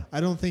that,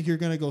 I don't think you're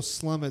going to go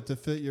slum it to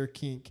fit your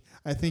kink.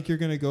 I think you're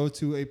going to go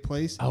to a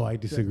place. Oh, I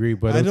disagree,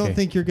 but I don't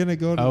think you're going to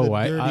go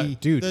to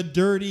the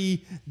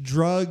dirty,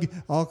 drug,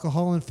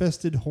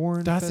 alcohol-infested,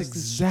 whore-infested. That's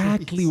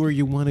exactly where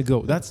you want to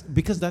go. That's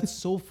because that's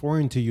so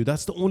foreign to you.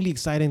 That's the only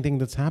exciting thing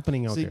that's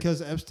happening out there.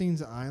 Because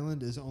Epstein's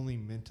Island is only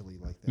mentally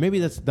like that. Maybe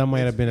that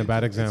might have been a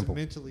bad example.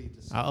 Mentally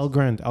I'll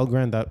grant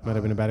that might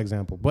have been a bad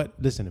example. But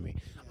listen to me.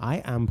 I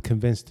am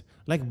convinced,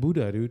 like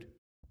Buddha, dude.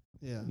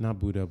 Yeah. Not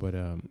Buddha, but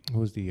who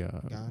was the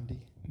Gandhi?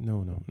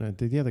 No,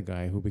 the other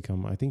guy who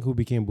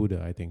became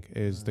Buddha. I think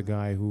is the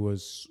guy who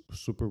was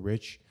super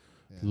rich.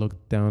 Yeah.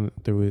 Looked down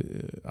through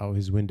out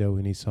his window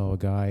and he saw a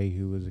guy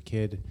who was a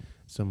kid,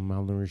 some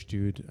malnourished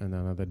dude, and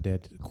another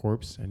dead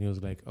corpse, and he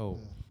was like, "Oh,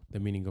 the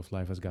meaning of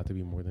life has got to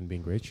be more than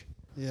being rich."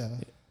 Yeah.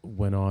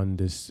 Went on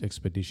this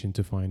expedition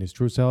to find his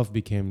true self,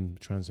 became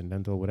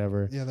transcendental,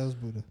 whatever. Yeah, that was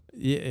Buddha.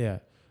 Yeah.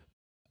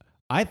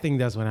 I think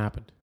that's what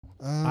happened.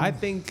 I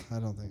don't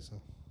think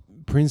so.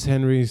 Prince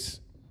Henry's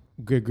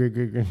great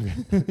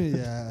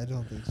yeah, I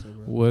don't think so,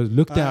 bro. Was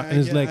looked out and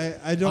it's like,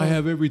 I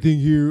have everything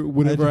here.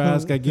 Whenever I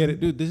ask, I get it.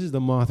 Dude, this is the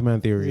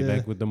Mothman theory,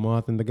 like with the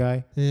moth and the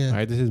guy. Yeah. All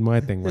right, this is my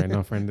thing right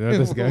now, friend.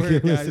 This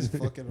guy's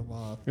fucking a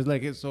moth. It's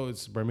like,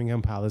 it's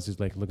Birmingham Palace is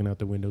like looking out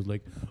the windows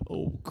like,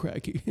 oh,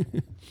 cracky.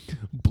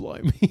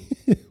 Blimey.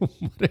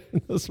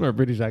 That's my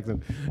British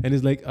accent. And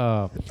it's like,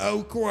 oh,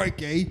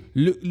 crikey.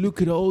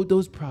 Look at all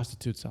those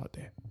prostitutes out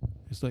there.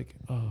 It's like,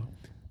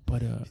 but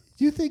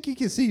do you think he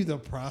can see the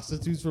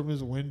prostitutes from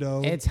his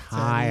window? It's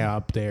high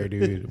up there,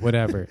 dude.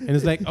 Whatever. And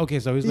it's like, okay,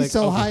 so he's like,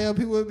 so high up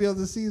he wouldn't be able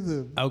to see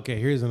them. Okay,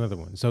 here's another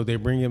one. So they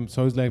bring him.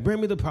 So he's like, bring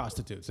me the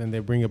prostitutes, and they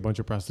bring a bunch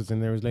of prostitutes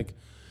in there. He's like,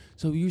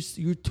 so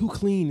you're too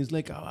clean. He's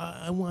like,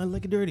 I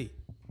like it dirty.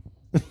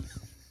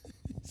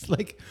 It's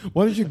like,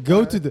 why don't you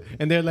go to the?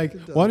 And they're like,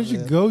 why don't you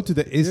go to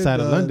the east side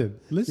of London?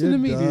 Listen to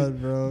me,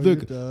 dude. Bro.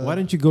 Look, why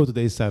don't you go to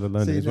the east side of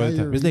London?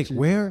 It's like,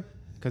 where?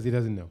 Because he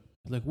doesn't know.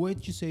 Like,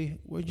 what'd you say,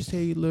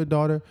 little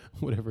daughter?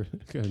 Whatever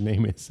her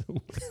name is.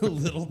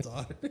 Little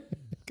daughter.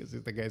 Because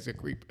the guy's a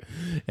creep.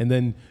 And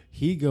then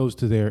he goes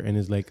to there and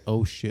is like,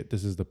 oh, shit,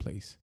 this is the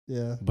place.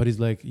 Yeah. But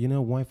he's like,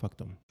 why fuck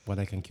them? But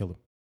I can kill them.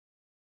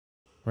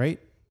 Right?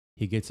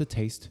 He gets a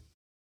taste.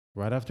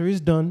 Right after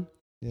he's done,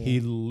 he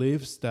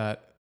lives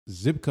that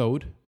zip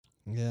code.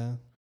 Yeah.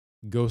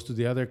 Goes to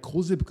the other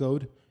cool zip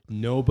code.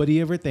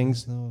 Nobody ever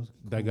thinks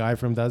the guy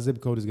from that zip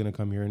code is going to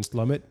come here and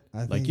slum it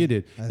like you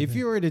did. If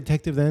you were a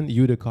detective then,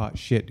 you'd have caught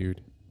shit,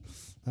 dude.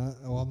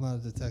 I'm not a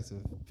detective,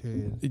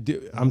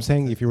 period. I'm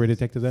saying if you were a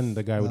detective then,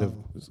 the guy would have...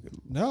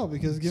 No,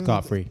 because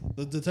scot-free.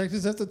 The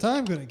detectives at the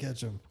time couldn't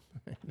catch him.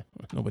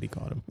 Nobody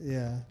caught him.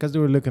 Yeah. Because they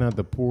were looking at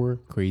the poor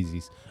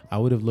crazies. I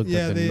would have looked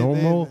at the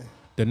normal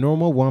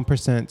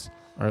 1%.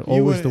 Are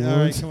always the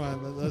ones. All right,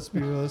 come on. Let's be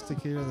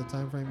realistic here. On the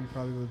time frame, you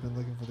probably would have been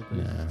looking for the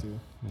crazies too.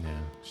 Yeah,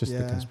 it's just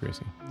the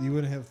conspiracy. You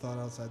wouldn't have thought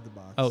outside the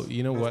box. Oh,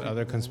 you know what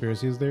other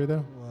conspiracy is there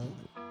though? What?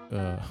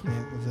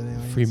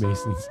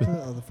 Freemasons.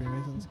 Oh, the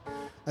Freemasons.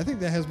 I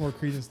think that has more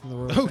credence than the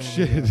royal. Oh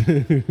shit,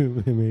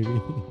 maybe.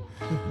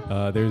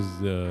 There's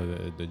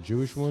the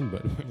Jewish one,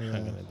 but we're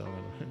not gonna talk about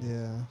it.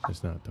 Yeah.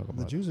 Let's not talk about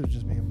the Jews are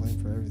just being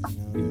blamed for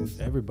everything nowadays.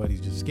 Everybody's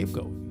just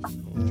scapegoat.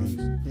 Jews.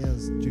 Yeah,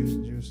 it's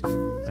Jews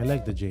scapegoats. I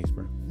like the Jays,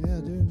 bro.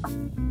 Yeah, dude.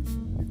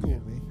 You're cool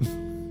with me.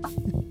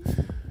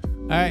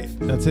 All right,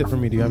 that's it for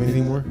me. Do you have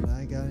anything more?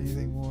 I ain't got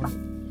anything more.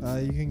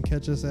 You can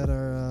catch us at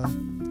our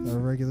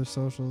regular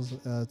socials,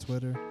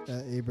 Twitter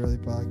at A Barely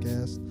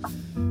Podcast,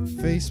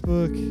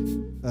 Facebook,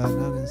 not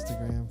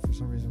Instagram. For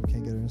some reason, we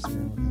can't get our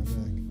Instagram account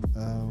back.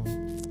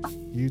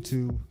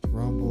 YouTube,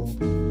 Rumble.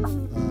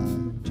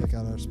 Check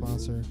out our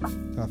sponsor,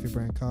 Coffee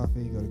Brand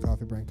Coffee. Go to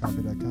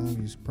coffeebrandcoffee.com.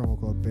 Use promo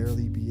code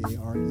Barely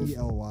BARELY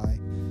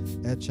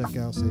at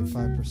checkout. Save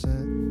 5%,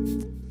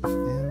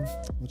 and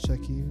we'll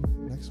check you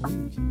next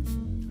week.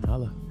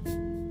 Holla.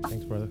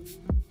 Thanks, brother.